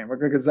double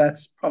hamburger because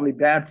that's probably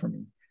bad for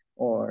me,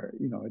 or,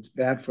 it's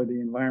bad for the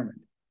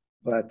environment.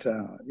 But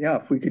yeah,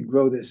 if we could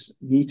grow this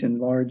meat in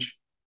large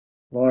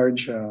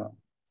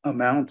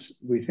amounts,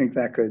 we think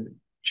that could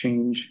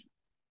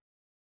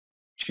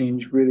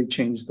really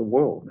change the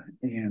world.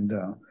 And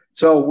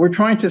so we're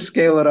trying to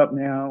scale it up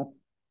now.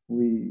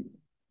 We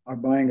are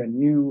buying a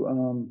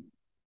new,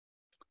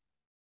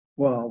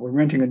 we're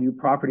renting a new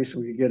property so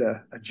we could get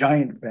a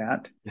giant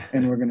vat,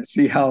 and we're going to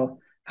see how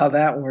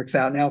that works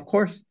out. Now, of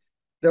course,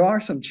 there are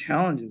some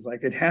challenges,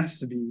 like it has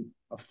to be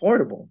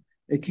affordable.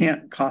 It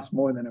can't cost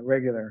more than a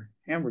regular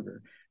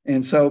hamburger.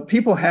 And so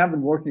people have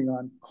been working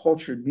on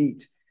cultured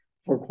meat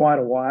for quite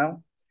a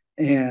while.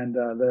 And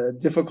the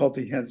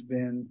difficulty has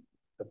been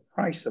the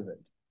price of it.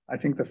 I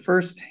think the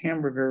first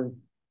hamburger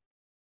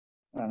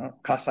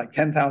cost like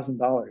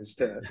 $10,000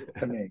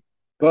 to make.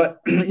 But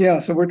yeah,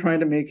 so we're trying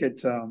to make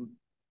it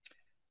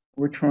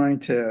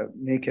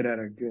at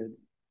a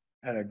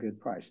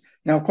good price.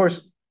 Now, of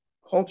course,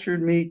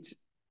 cultured meat,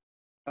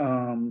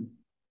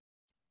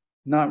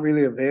 not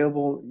really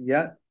available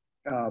yet,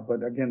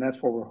 but again,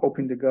 that's where we're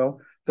hoping to go.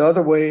 The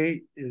other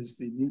way is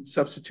the meat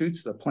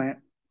substitutes, the plant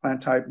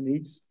type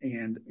meats,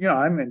 and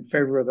I'm in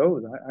favor of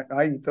those.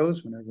 I eat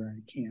those whenever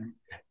I can.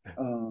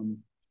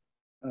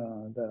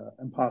 The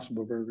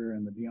Impossible Burger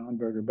and the Beyond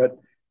Burger, but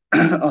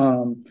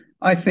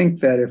I think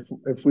that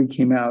if we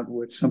came out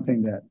with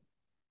something that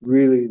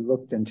really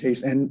looked and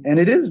tasted, and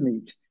it is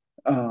meat,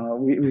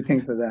 we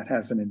think that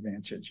has an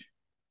advantage.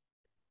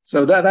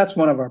 So that's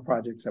one of our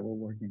projects that we're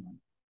working on.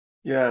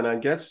 Yeah, and I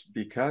guess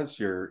because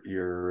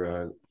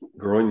you're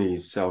growing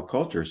these cell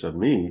cultures of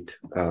meat,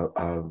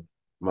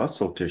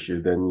 muscle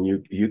tissue, then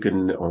you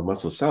can, or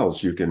muscle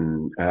cells, you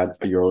can add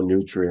your own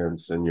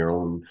nutrients and your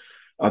own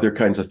other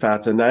kinds of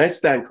fats. And I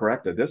stand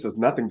corrected. This has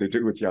nothing to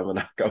do with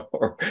Yamanaka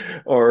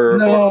or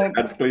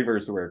Hans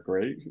Cleaver's work,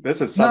 right?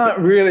 This is something.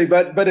 Not really,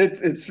 but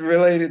it's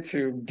related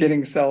to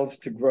getting cells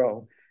to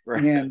grow.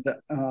 Right. And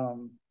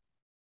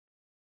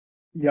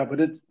yeah,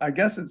 but I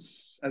guess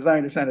as I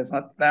understand, it's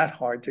not that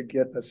hard to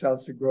get the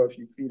cells to grow if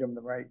you feed them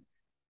the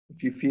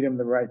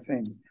right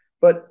things.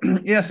 But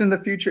yes, in the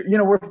future,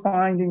 we're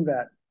finding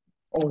that,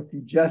 if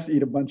you just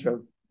eat a bunch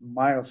of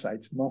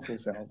myocytes, muscle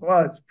cells,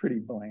 well, it's pretty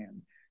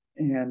bland.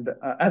 And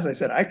as I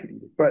said, I could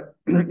eat it, but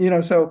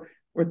so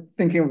we're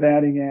thinking of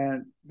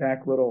adding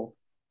back little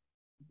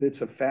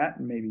bits of fat,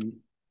 and maybe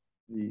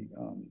the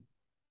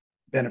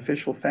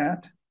beneficial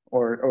fat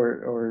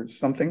or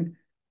something,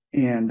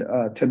 and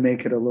to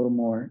make it a little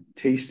more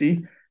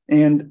tasty.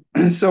 And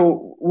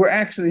so we're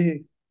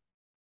actually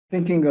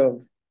thinking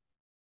of,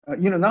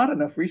 not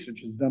enough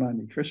research is done on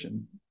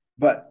nutrition,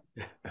 but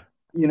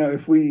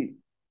if we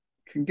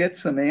can get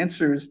some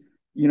answers,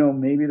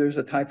 maybe there's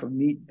a type of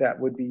meat that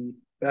would be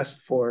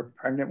best for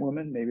pregnant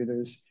women. Maybe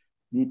there's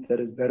meat that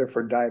is better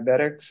for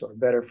diabetics, or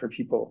better for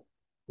people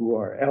who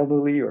are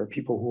elderly, or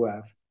people who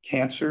have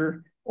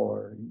cancer,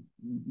 or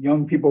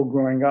young people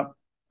growing up.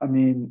 I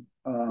mean,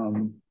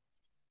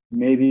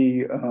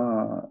 maybe,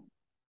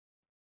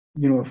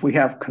 if we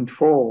have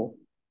control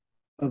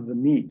of the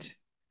meat,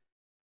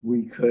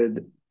 we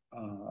could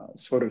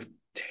sort of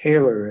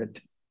tailor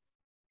it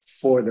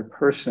for the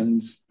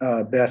person's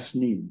best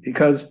need.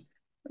 Because,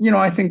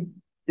 I think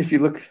if you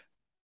look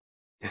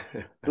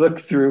look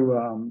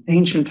through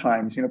ancient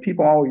times,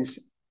 people always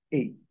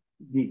ate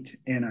meat.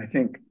 And I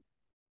think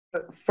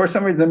for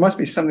some reason, there must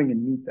be something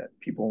in meat that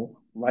people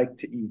like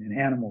to eat and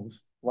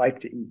animals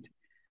like to eat.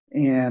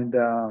 And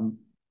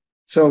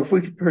so if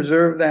we could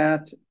preserve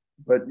that,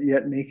 but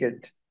yet make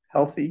it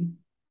healthy,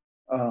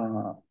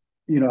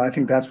 I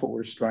think that's what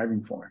we're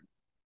striving for.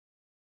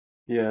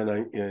 Yeah,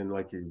 and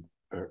like you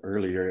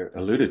earlier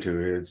alluded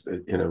to, is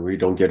we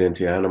don't get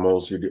into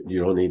animals. You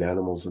don't need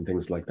animals and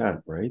things like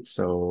that, right?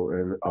 So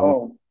and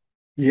Oh,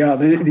 yeah,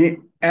 the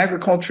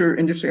agriculture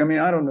industry. I mean,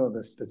 I don't know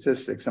the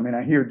statistics. I mean,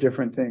 I hear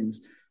different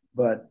things,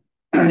 but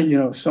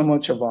so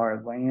much of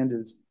our land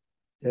is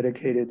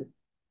dedicated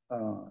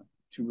to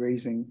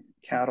raising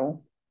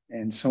cattle,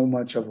 and so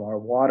much of our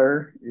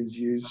water is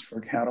used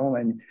for cattle.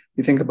 And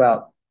you think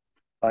about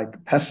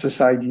like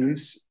pesticide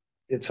use,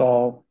 it's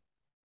all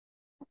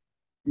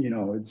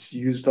it's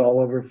used all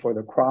over for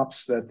the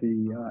crops that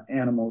the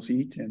animals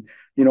eat, and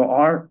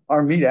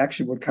our meat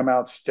actually would come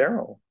out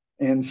sterile,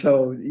 and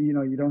so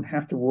you don't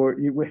have to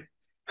worry.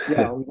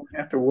 Yeah, we don't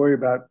have to worry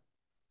about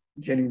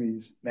getting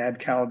these mad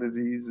cow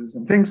diseases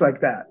and things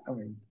like that. I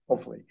mean,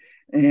 hopefully,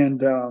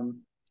 and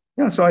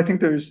yeah, so I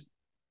think there's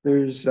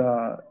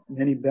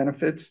many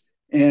benefits,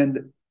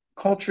 and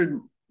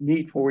cultured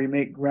meat where we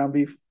make ground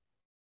beef.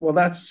 Well,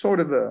 that's sort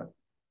of the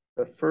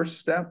first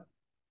step.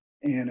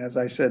 And as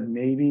I said,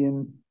 maybe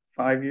in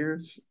 5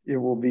 years it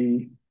will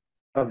be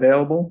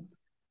available.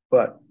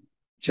 But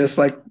just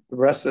like the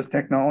rest of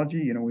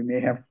technology, we may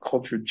have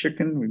cultured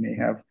chicken, we may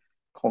have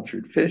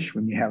cultured fish,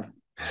 we may have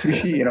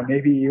sushi.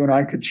 Maybe you and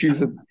I could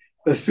choose a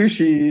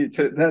sushi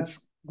that's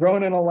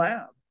grown in a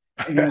lab,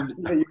 and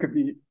you could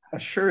be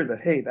assured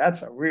that hey,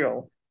 that's a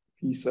real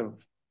piece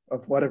of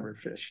whatever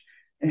fish.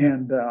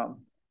 And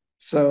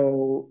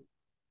so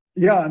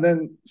yeah, and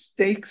then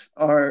steaks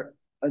are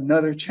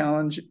another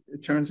challenge.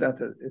 It turns out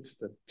that it's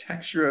the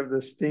texture of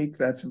the steak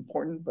that's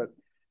important, but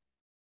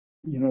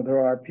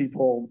there are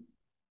people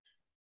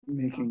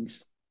making,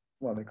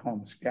 well, they call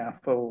them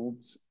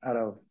scaffolds out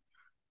of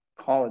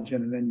collagen,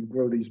 and then you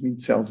grow these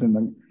meat cells in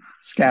the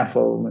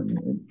scaffold, and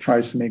it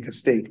tries to make a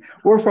steak.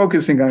 We're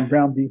focusing on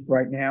ground beef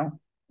right now,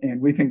 and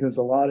we think there's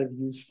a lot of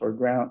use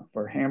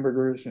for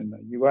hamburgers in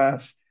the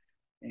U.S.,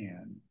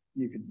 and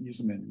you could use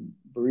them in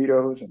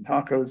burritos and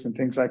tacos and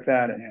things like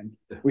that. And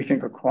we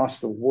think across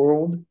the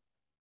world,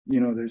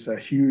 there's a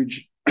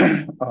huge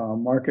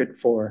market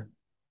for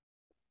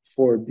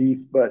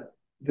beef, but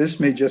this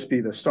may just be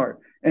the start.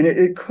 And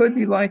it could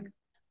be like,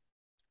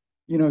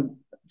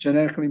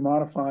 genetically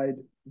modified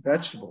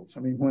vegetables. I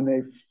mean, when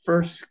they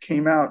first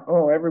came out,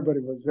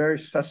 everybody was very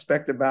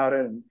suspect about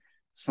it. And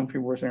some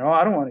people were saying,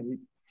 I don't want to eat,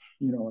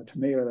 a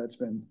tomato that's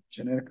been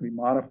genetically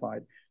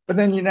modified. But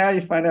then now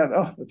you find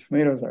out, the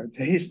tomatoes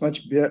taste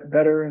much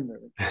better, and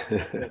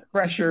they're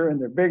fresher,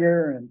 and they're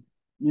bigger, and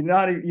you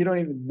don't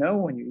even know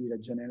when you eat a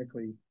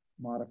genetically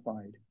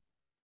modified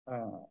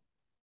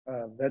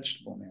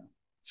vegetable now.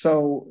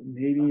 So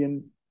maybe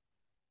in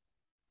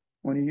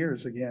 20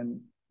 years,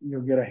 again,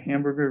 you'll get a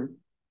hamburger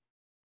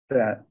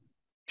that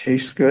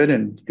tastes good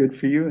and good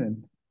for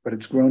you, but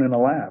it's grown in a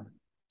lab.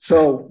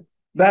 So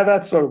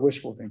that's sort of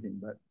wishful thinking.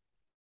 But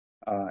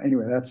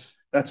anyway, that's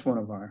one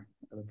of our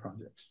other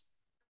projects.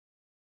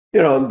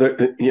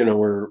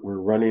 We're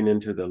running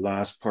into the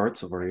last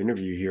parts of our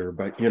interview here,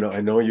 but I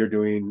know you're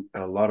doing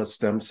a lot of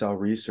stem cell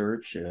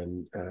research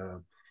and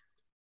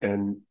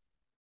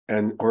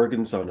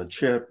organs on a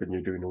chip, and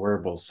you're doing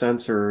wearable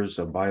sensors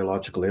and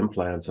biological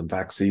implants and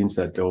vaccines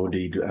that don't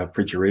need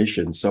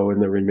refrigeration. So in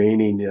the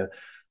remaining,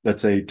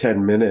 let's say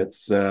 10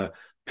 minutes,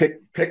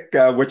 pick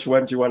which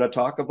ones you want to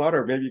talk about,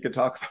 or maybe you can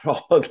talk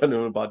about all of them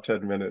in about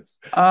 10 minutes.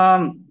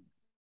 Well,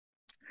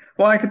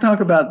 I could talk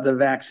about the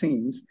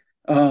vaccines.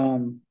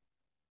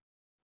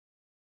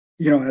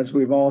 As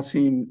we've all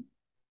seen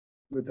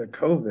with the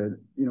COVID,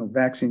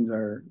 vaccines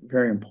are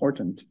very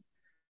important.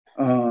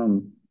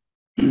 One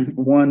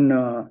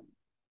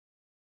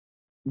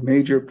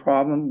major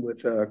problem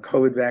with a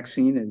COVID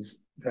vaccine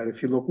is that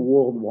if you look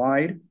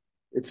worldwide,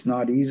 it's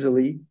not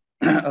easily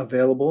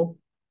available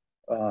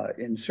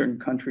in certain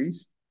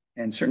countries,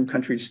 and certain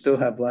countries still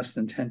have less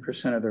than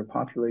 10% of their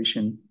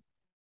population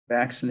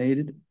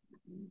vaccinated.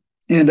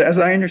 And as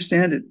I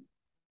understand it,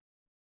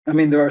 I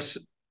mean, there are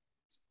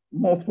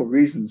multiple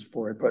reasons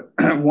for it, but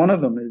one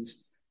of them is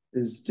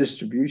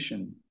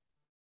distribution,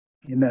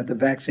 in that the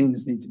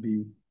vaccines need to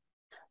be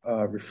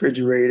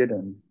refrigerated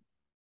and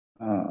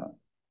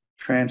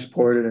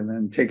transported and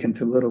then taken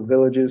to little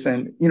villages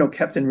and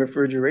kept in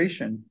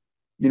refrigeration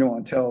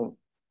until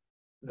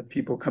the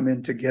people come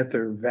in to get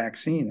their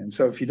vaccine. And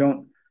so if you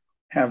don't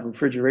have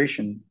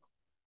refrigeration,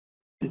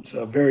 it's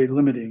a very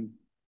limiting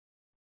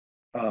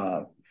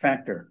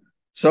factor.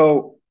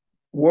 So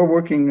we're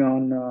working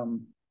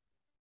on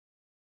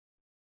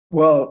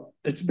well,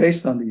 it's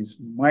based on these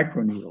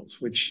microneedles,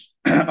 which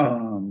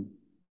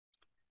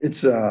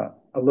it's a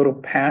little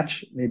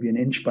patch, maybe an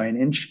inch by an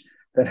inch,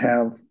 that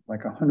have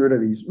like 100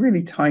 of these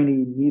really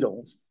tiny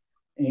needles,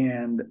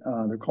 and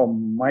they're called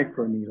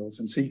microneedles.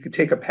 And so you could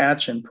take a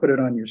patch and put it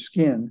on your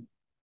skin,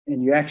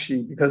 and you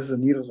actually, because the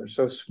needles are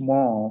so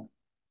small,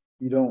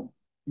 you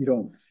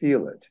don't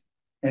feel it.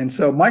 And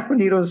so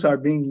microneedles are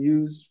being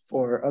used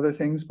for other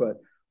things, but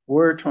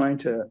we're trying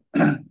to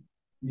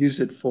use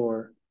it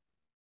for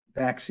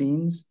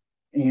vaccines.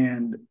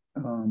 And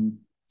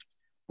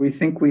we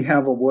think we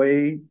have a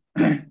way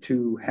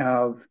to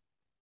have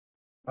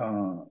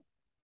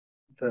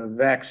the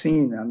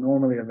vaccine. Now,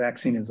 normally a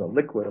vaccine is a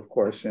liquid, of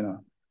course,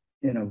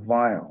 in a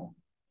vial,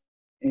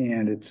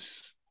 and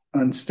it's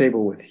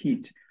unstable with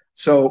heat.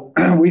 So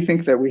we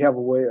think that we have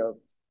a way of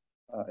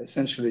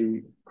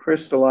essentially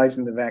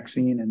crystallizing the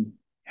vaccine and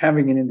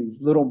having it in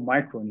these little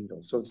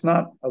microneedles. So it's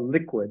not a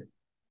liquid,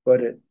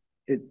 but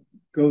it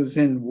goes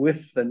in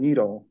with the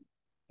needle.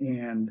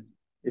 And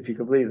if you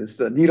can believe this,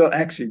 the needle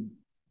actually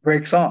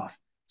breaks off.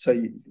 So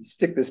you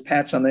stick this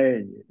patch on there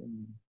and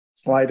you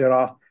slide it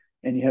off,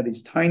 and you have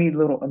these tiny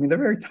little, I mean, they're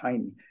very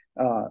tiny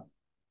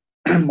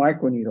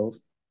microneedles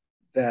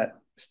that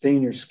stay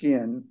in your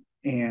skin,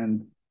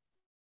 and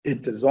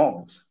it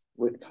dissolves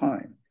with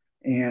time.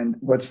 And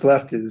what's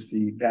left is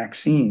the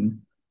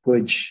vaccine,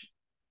 which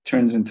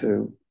turns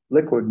into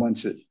liquid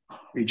once it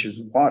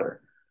reaches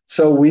water.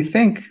 So we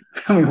think,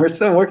 I mean, we're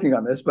still working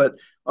on this, but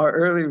our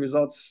early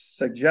results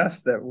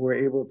suggest that we're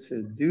able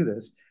to do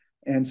this.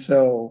 And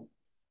so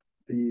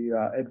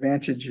the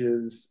advantage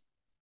is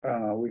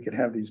we could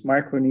have these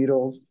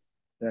microneedles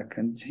that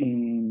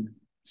contain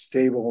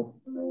stable,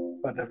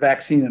 but the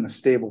vaccine in a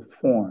stable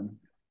form,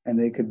 and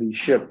they could be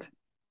shipped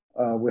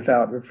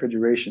without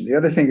refrigeration. The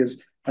other thing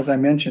is, as I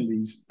mentioned,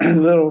 these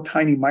little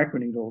tiny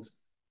microneedles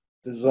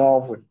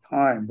dissolve with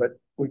time, but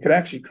we could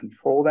actually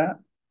control that.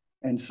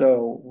 And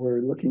so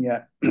we're looking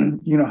at,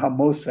 you know, how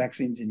most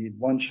vaccines, you need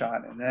one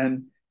shot and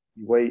then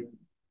you wait,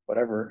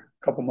 whatever,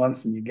 a couple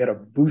months and you get a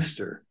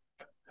booster.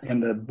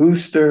 And the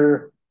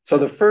booster, so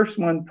the first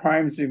one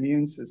primes the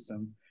immune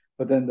system,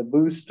 but then the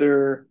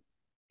booster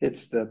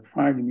hits the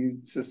primed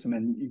immune system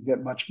and you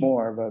get much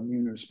more of an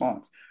immune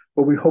response.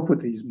 But we hope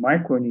with these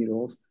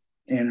microneedles,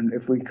 and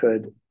if we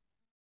could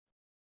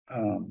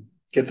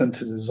get them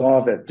to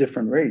dissolve at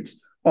different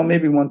rates, well,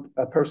 maybe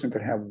a person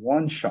could have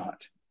one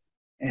shot,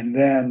 and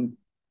then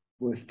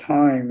with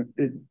time,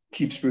 it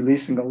keeps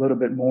releasing a little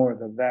bit more of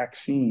the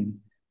vaccine.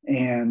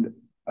 And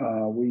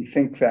we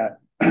think that,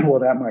 well,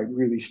 that might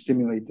really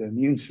stimulate the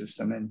immune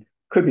system and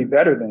could be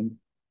better than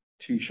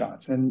two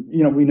shots. And,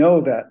 you know, we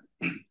know that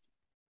a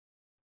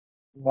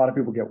lot of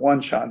people get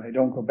one shot and they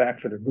don't go back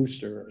for their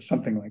booster or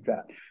something like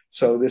that.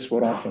 So this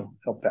would also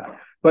help that.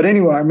 But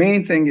anyway, our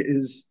main thing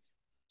is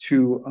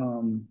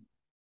to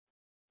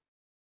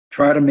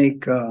try to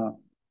make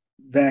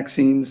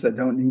vaccines that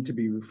don't need to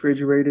be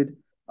refrigerated.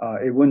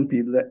 It wouldn't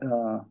be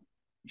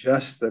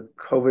just the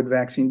COVID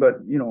vaccine, but,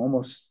 you know,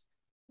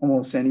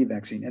 almost any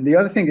vaccine. And the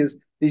other thing is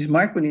these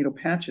microneedle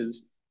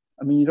patches,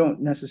 I mean, you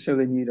don't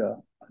necessarily need a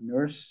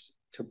nurse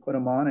to put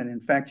them on. And in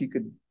fact, you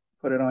could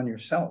put it on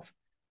yourself.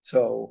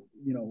 So,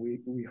 you know,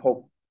 we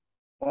hope,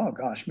 oh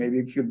gosh, maybe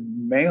you could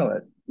mail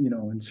it, you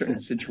know, in certain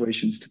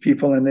situations to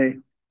people and they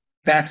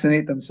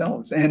vaccinate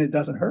themselves and it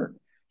doesn't hurt.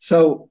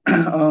 So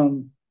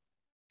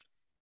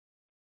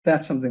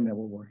that's something that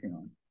we're working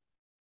on.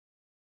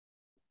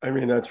 I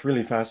mean, that's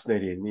really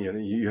fascinating. You know,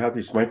 you have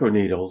these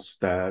microneedles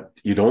that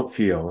you don't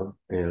feel.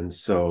 And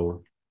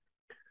so,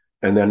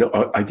 and then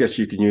I guess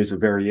you can use a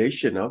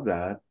variation of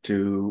that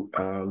to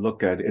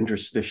look at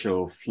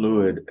interstitial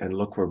fluid and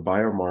look for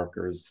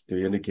biomarkers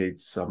to indicate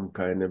some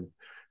kind of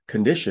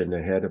condition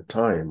ahead of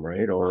time,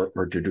 right? Or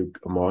to do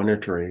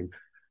monitoring.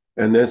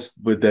 And this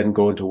would then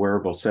go into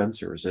wearable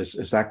sensors.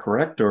 Is that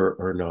correct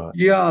or not?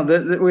 Yeah,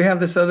 we have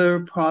this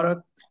other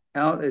product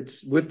out.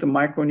 It's with the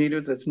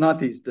microneedles. It's not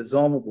these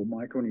dissolvable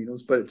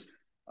microneedles, but it's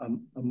a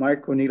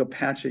microneedle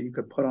patch that you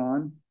could put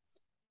on.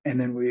 And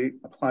then we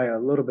apply a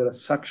little bit of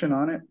suction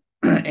on it.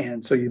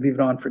 And so you leave it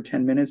on for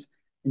 10 minutes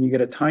and you get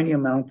a tiny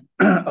amount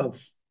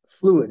of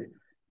fluid.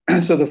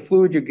 So the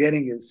fluid you're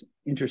getting is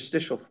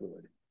interstitial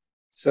fluid.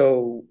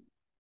 So,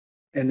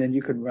 and then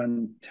you could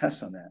run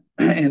tests on that.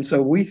 And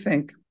so we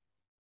think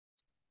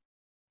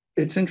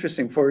it's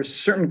interesting for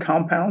certain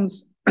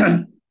compounds.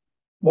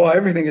 Well,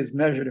 everything is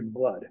measured in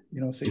blood, you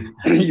know, so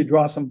you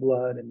draw some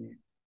blood and you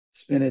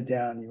spin it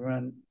down, you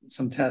run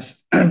some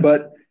tests.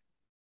 But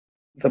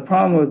the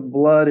problem with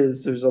blood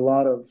is there's a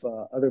lot of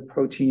other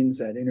proteins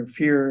that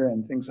interfere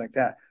and things like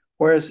that.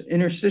 Whereas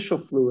interstitial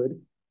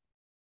fluid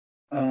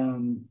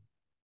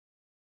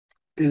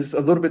is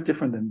a little bit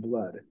different than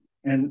blood.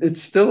 And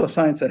it's still a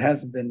science that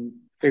hasn't been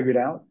figured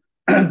out.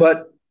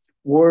 But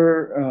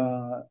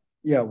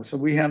so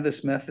we have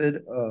this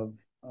method of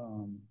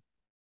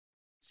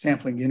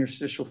sampling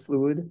interstitial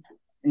fluid,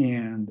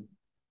 and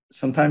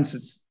sometimes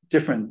it's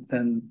different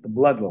than the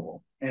blood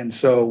level. And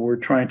so we're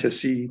trying to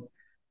see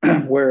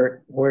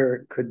where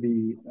it could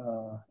be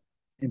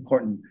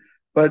important.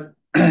 But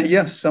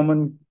yes,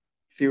 someone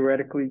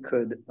theoretically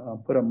could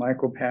put a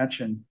micro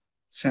patch and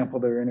sample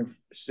their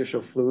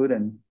interstitial fluid,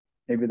 and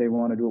maybe they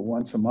want to do it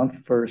once a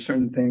month for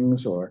certain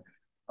things or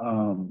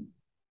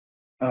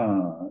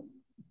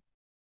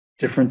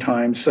different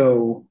times.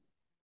 So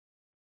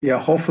yeah,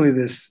 hopefully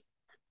this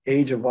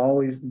age of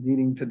always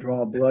needing to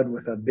draw blood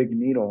with a big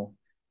needle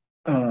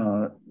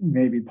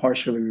may be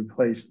partially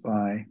replaced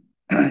by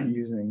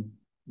using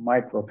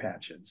micro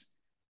patches,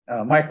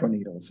 micro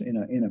needles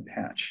in a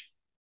patch.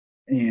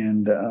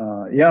 And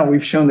yeah,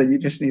 we've shown that you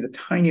just need a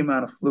tiny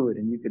amount of fluid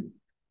and you could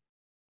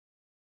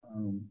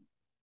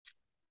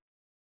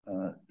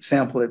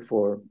sample it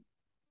for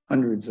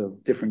hundreds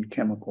of different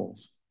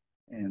chemicals.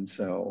 And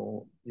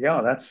so,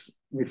 yeah,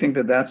 we think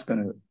that that's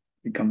going to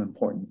become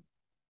important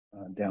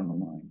down the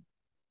line.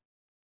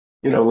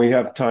 We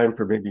have time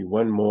for maybe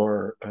one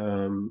more,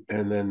 and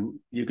then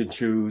you can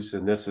choose,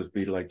 and this would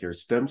be like your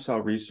stem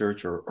cell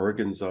research or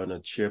organs on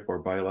a chip or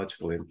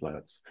biological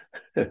implants.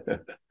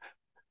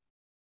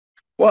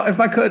 Well, if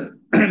I could,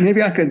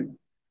 maybe I could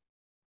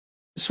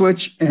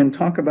switch and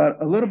talk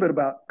about a little bit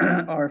about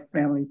our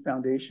family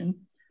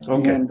foundation.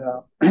 Okay. And,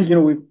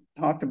 we've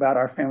talked about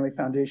our family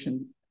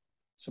foundation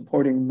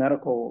supporting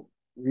medical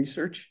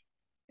research,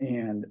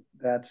 and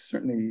that's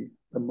certainly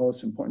the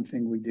most important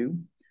thing we do.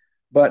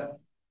 But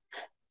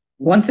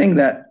one thing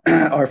that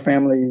our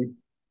family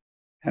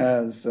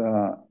has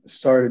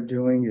started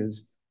doing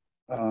is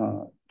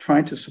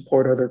trying to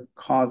support other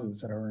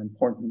causes that are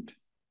important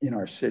in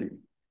our city.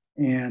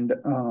 And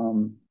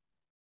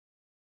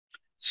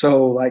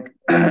so, like,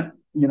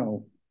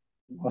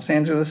 Los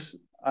Angeles,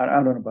 I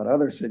don't know about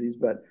other cities,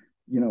 but,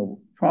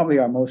 probably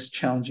our most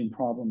challenging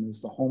problem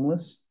is the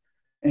homeless.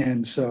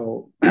 And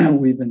so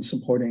we've been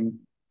supporting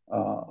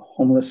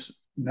homeless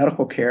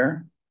medical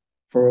care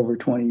for over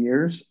 20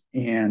 years.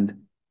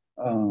 And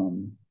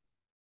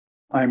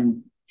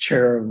I'm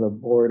chair of the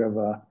board of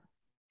a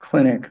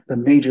clinic, the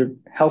major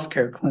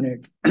healthcare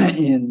clinic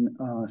in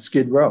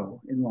Skid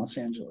Row in Los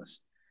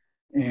Angeles.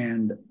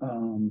 And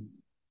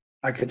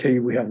I could tell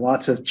you we have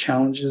lots of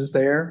challenges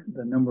there.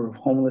 The number of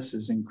homeless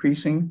is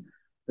increasing.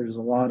 There's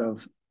a lot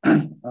of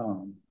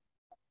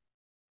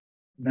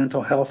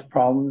mental health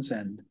problems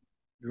and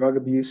drug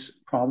abuse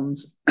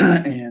problems.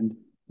 And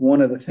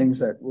one of the things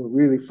that we're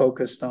really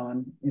focused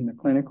on in the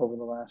clinic over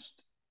the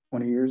last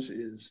 20 years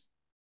is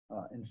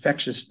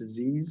infectious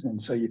disease. And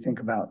so you think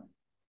about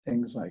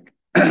things like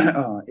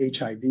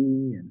HIV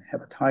and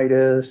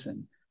hepatitis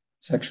and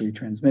sexually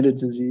transmitted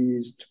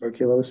disease,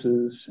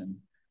 tuberculosis, and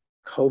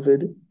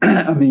COVID.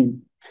 I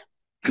mean,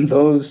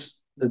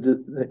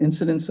 the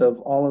incidence of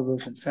all of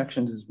those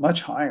infections is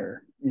much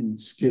higher in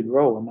Skid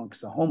Row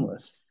amongst the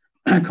homeless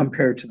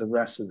compared to the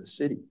rest of the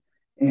city.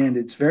 And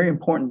it's very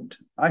important,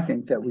 I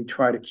think, that we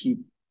try to keep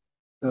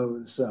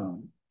those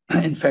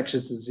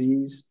infectious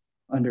disease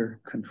under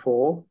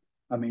control.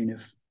 I mean,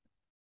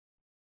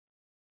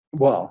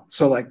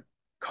 so like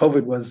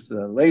COVID was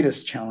the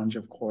latest challenge,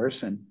 of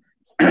course. And,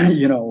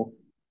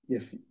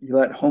 if you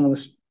let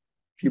homeless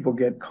people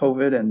get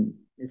COVID and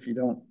if you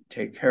don't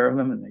take care of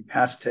them and they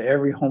pass to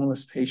every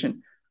homeless patient,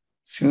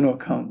 soon it'll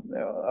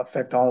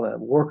affect all the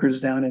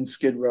workers down in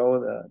Skid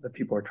Row, the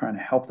people are trying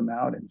to help them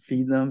out and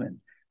feed them. And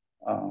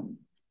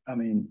I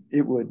mean,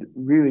 it would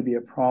really be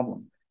a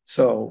problem.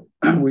 So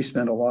we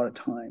spend a lot of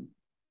time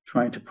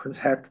trying to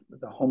protect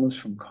the homeless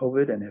from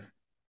COVID. And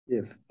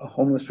if a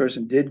homeless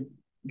person did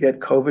get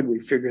COVID, we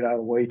figured out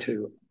a way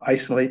to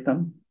isolate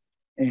them.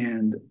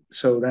 And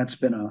so that's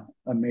been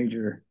a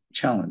major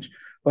challenge.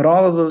 But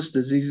all of those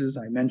diseases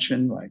I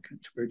mentioned, like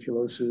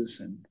tuberculosis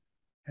and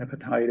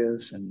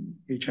hepatitis and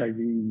HIV,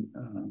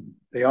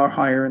 they are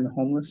higher in the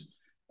homeless.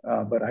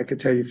 But I could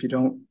tell you, if you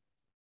don't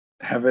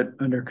have it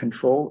under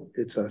control,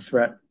 it's a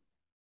threat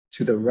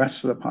to the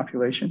rest of the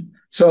population.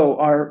 So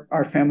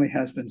our family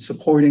has been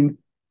supporting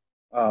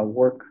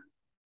work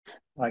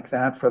like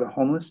that for the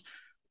homeless.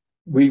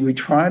 We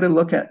try to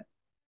look at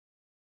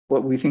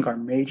what we think are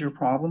major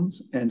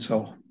problems. And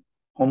so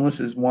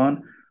homeless is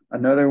one.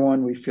 Another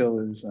one we feel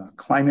is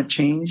climate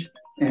change.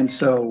 And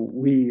so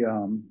we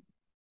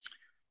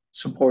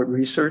support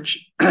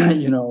research,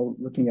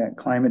 looking at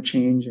climate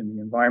change and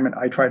the environment.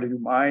 I try to do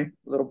my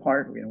little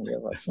part. We have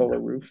a solar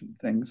roof and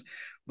things,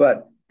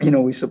 but,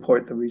 we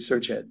support the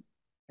research at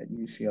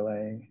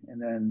UCLA.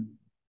 And then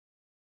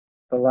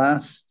the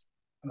last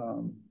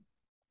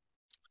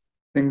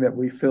thing that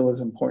we feel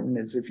is important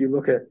is if you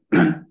look at,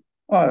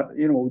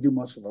 we do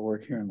most of our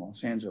work here in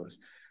Los Angeles,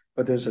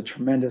 but there's a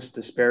tremendous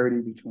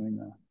disparity between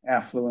the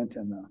affluent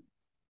and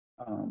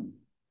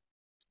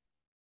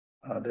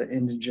the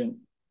indigent,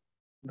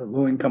 the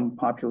low-income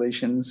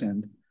populations.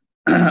 And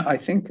I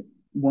think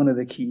one of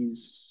the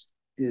keys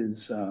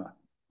is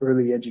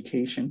early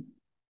education.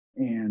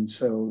 And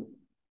so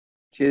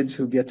kids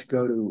who get to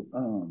go to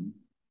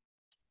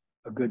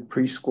a good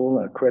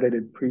preschool,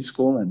 accredited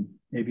preschool, and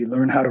maybe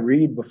learn how to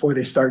read before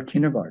they start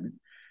kindergarten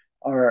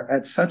are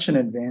at such an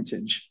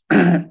advantage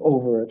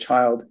over a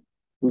child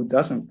who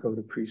doesn't go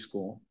to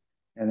preschool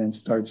and then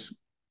starts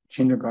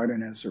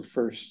kindergarten as their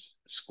first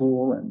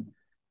school. And,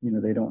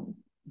 they don't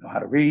know how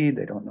to read,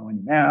 they don't know any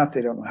math,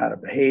 they don't know how to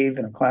behave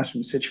in a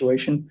classroom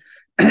situation.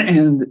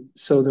 And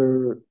so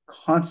they're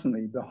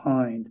constantly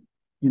behind,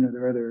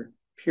 their other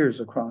peers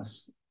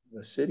across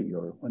the city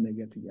or when they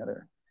get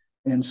together.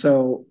 And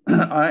so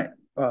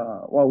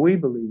while we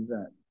believe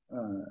that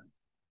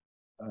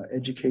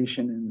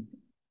education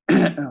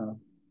in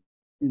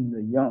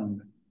the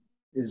young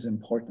is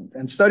important.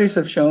 And studies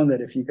have shown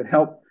that if you could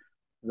help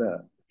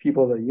the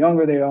people, the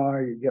younger they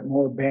are, you get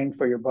more bang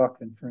for your buck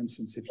than, for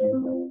instance, if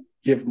you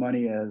give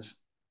money as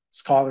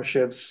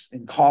scholarships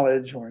in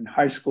college or in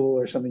high school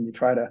or something. You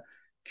try to,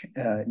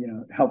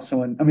 help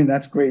someone. I mean,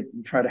 that's great.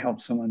 You try to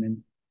help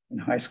someone in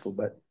high school,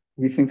 but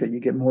we think that you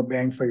get more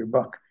bang for your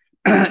buck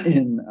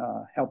in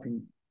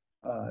helping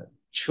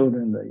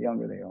children the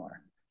younger they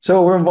are.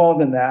 So we're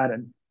involved in that,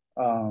 and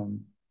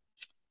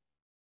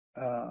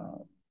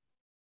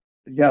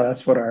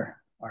that's what our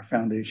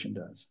foundation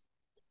does.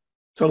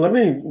 So let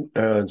me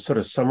sort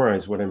of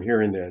summarize what I'm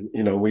hearing then.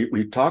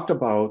 We talked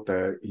about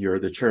that you're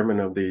the chairman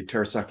of the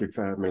Terasaki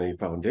Family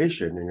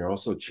Foundation, and you're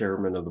also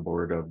chairman of the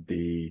board of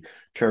the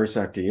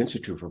Terasaki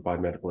Institute for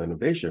Biomedical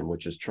Innovation,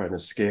 which is trying to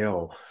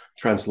scale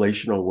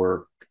translational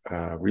work,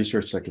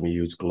 research that can be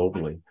used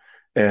globally,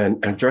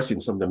 and addressing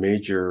some of the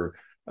major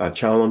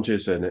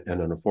challenges in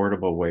an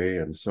affordable way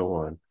and so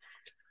on.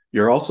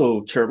 You're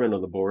also chairman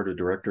of the board of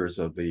directors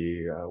of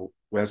the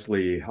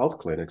Wesley Health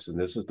Clinics, and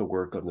this is the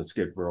work on the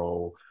Skid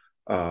Row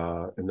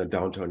in the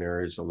downtown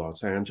areas of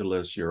Los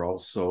Angeles. You're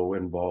also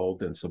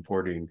involved in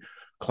supporting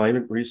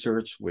climate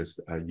research with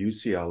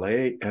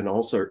UCLA, and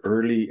also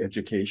early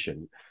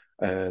education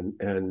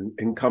and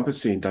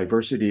encompassing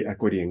diversity,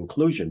 equity,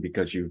 inclusion,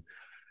 because you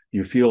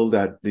feel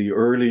that the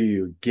earlier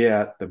you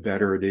get, the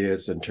better it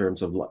is in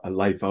terms of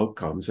life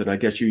outcomes. And I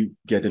guess you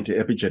get into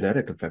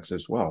epigenetic effects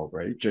as well,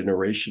 right?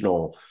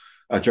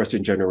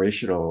 Addressing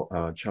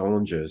generational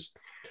challenges.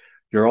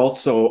 You're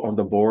also on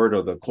the board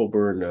of the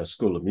Colburn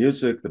School of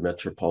Music, the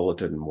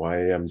Metropolitan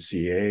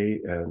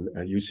YMCA, and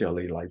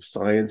UCLA Life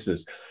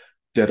Sciences.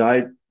 Did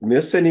I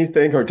miss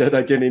anything, or did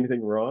I get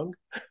anything wrong?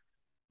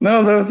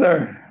 No, those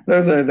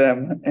are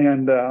them.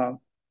 And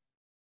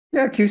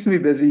it keeps me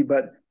busy,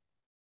 but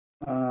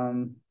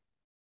I'm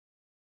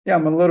a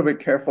little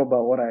bit careful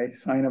about what I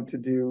sign up to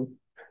do.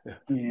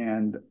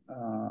 And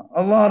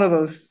a lot of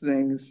those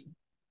things,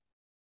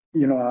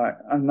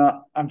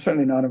 I'm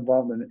certainly not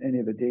involved in any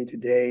of the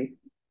day-to-day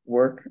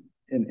work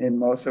in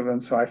most of them.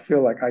 So I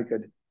feel like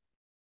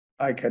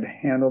I could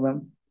handle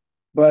them,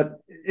 but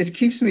it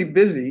keeps me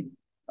busy.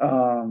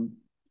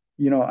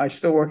 I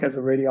still work as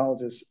a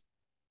radiologist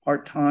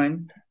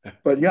part-time,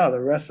 but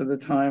the rest of the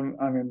time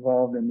I'm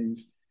involved in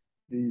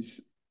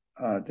these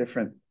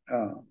different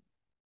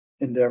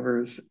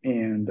endeavors,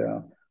 and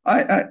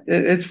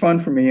it's fun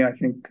for me. I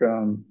think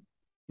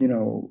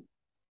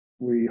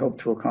we hope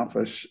to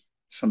accomplish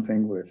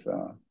something with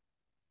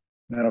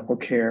medical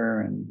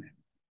care, and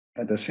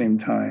at the same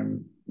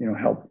time,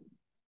 help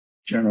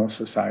general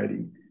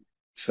society.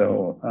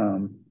 So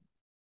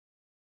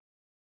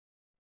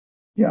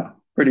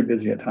pretty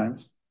busy at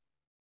times.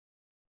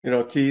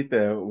 Keith,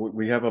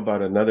 we have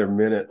about another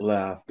minute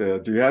left.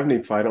 Do you have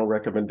any final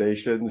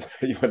recommendations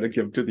that you want to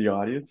give to the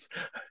audience?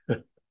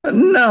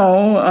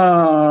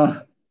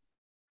 No,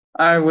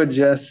 I would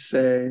just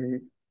say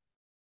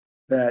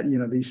that,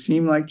 these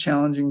seem like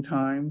challenging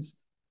times,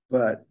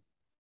 but,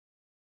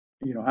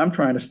 I'm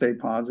trying to stay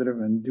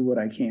positive and do what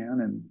I can,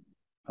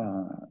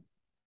 and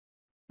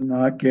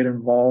not get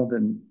involved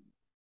in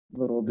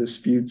little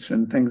disputes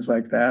and things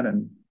like that.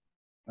 And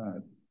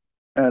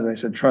as I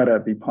said, try to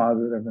be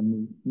positive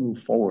and move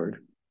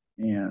forward.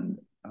 And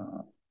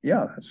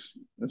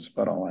that's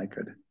about all I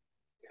could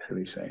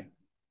really say.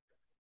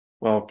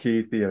 Well,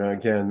 Keith,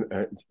 again,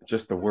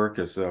 just the work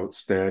is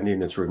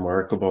outstanding. It's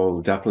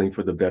remarkable, definitely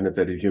for the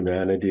benefit of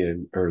humanity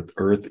and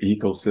Earth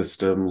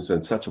ecosystems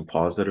in such a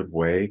positive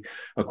way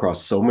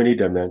across so many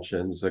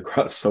dimensions,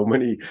 across so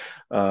many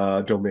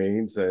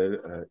domains.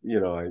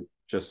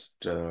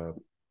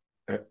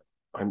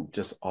 I'm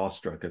just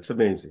awestruck. It's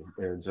amazing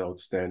and it's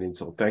outstanding.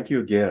 So thank you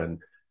again,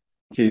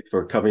 Keith,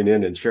 for coming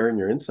in and sharing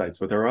your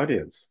insights with our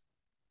audience.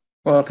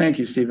 Well, thank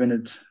you, Stephen.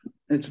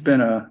 It's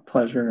been a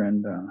pleasure,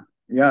 and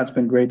it's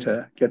been great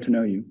to get to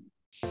know you.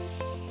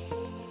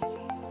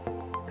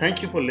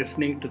 Thank you for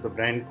listening to the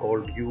Brand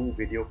Called You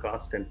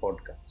videocast and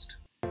podcast,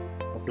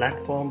 a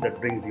platform that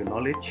brings you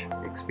knowledge,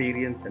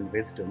 experience, and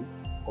wisdom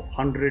of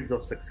hundreds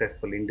of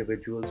successful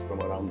individuals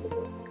from around the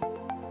world.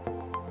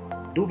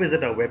 Do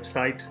visit our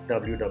website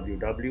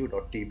www.tbcy.in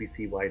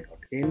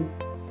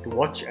to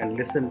watch and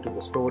listen to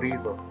the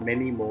stories of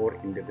many more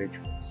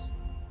individuals.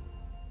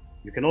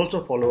 You can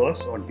also follow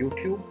us on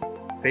YouTube,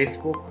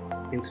 Facebook,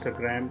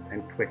 Instagram,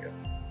 and Twitter.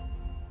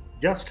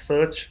 Just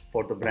search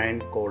for the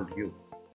Brand Called You.